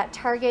to that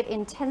target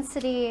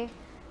intensity.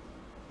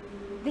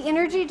 The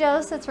energy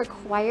dose that's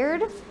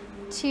required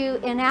to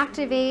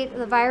inactivate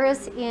the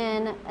virus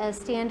in a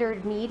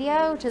standard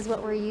media, which is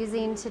what we're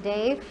using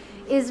today,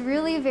 is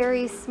really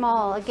very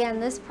small. Again,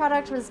 this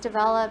product was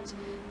developed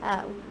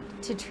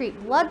to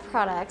treat blood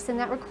products, and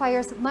that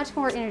requires much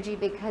more energy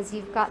because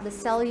you've got the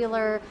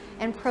cellular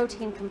and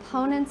protein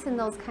components in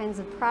those kinds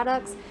of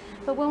products.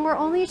 But when we're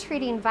only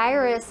treating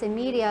virus and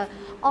media,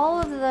 all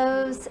of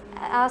those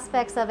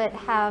aspects of it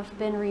have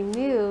been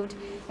removed,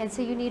 and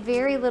so you need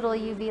very little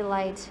UV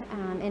light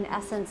in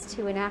essence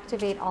to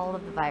inactivate all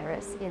of the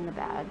virus in the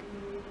bag.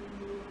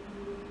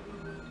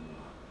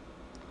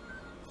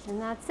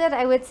 And that's it.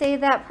 I would say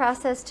that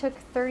process took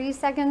 30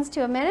 seconds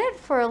to a minute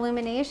for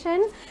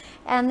illumination.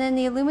 And then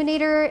the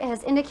illuminator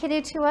has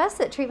indicated to us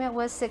that treatment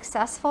was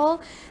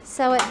successful.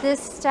 So at this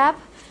step,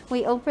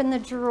 we open the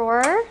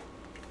drawer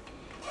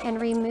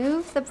and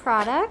remove the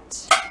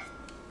product.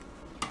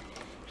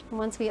 And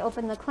once we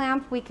open the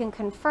clamp, we can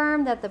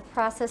confirm that the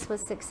process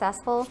was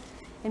successful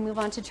and move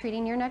on to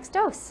treating your next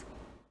dose.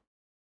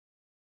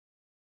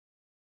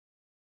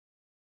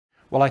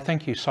 Well, I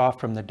think you saw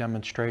from the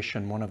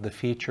demonstration one of the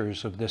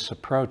features of this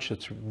approach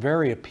that's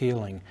very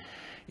appealing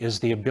is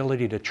the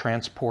ability to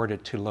transport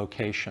it to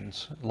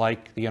locations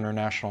like the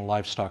International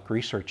Livestock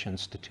Research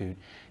Institute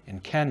in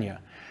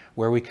Kenya,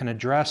 where we can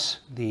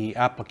address the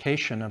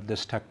application of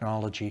this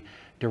technology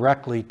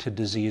directly to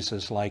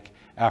diseases like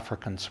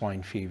African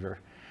swine fever.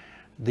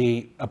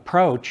 The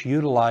approach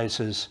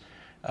utilizes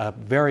a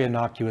very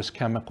innocuous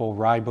chemical,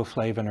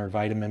 riboflavin or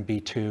vitamin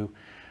B2,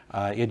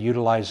 It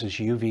utilizes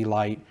UV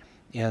light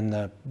in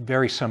the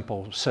very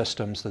simple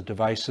systems, the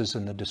devices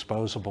and the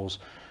disposables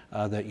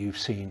that you've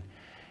seen.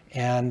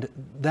 And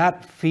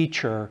that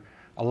feature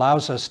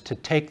allows us to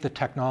take the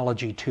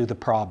technology to the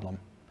problem,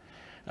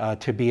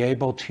 to be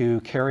able to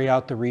carry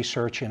out the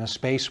research in a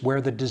space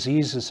where the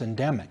disease is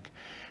endemic,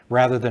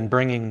 rather than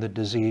bringing the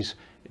disease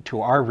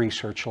to our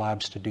research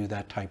labs to do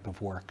that type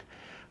of work.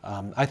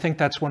 I think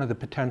that's one of the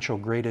potential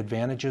great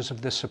advantages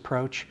of this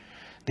approach,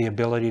 the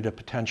ability to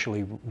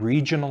potentially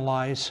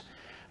regionalize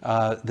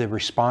the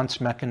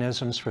response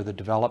mechanisms for the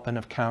development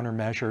of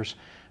countermeasures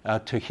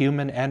to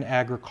human and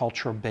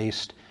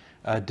agricultural-based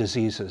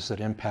diseases that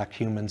impact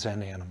humans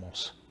and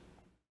animals.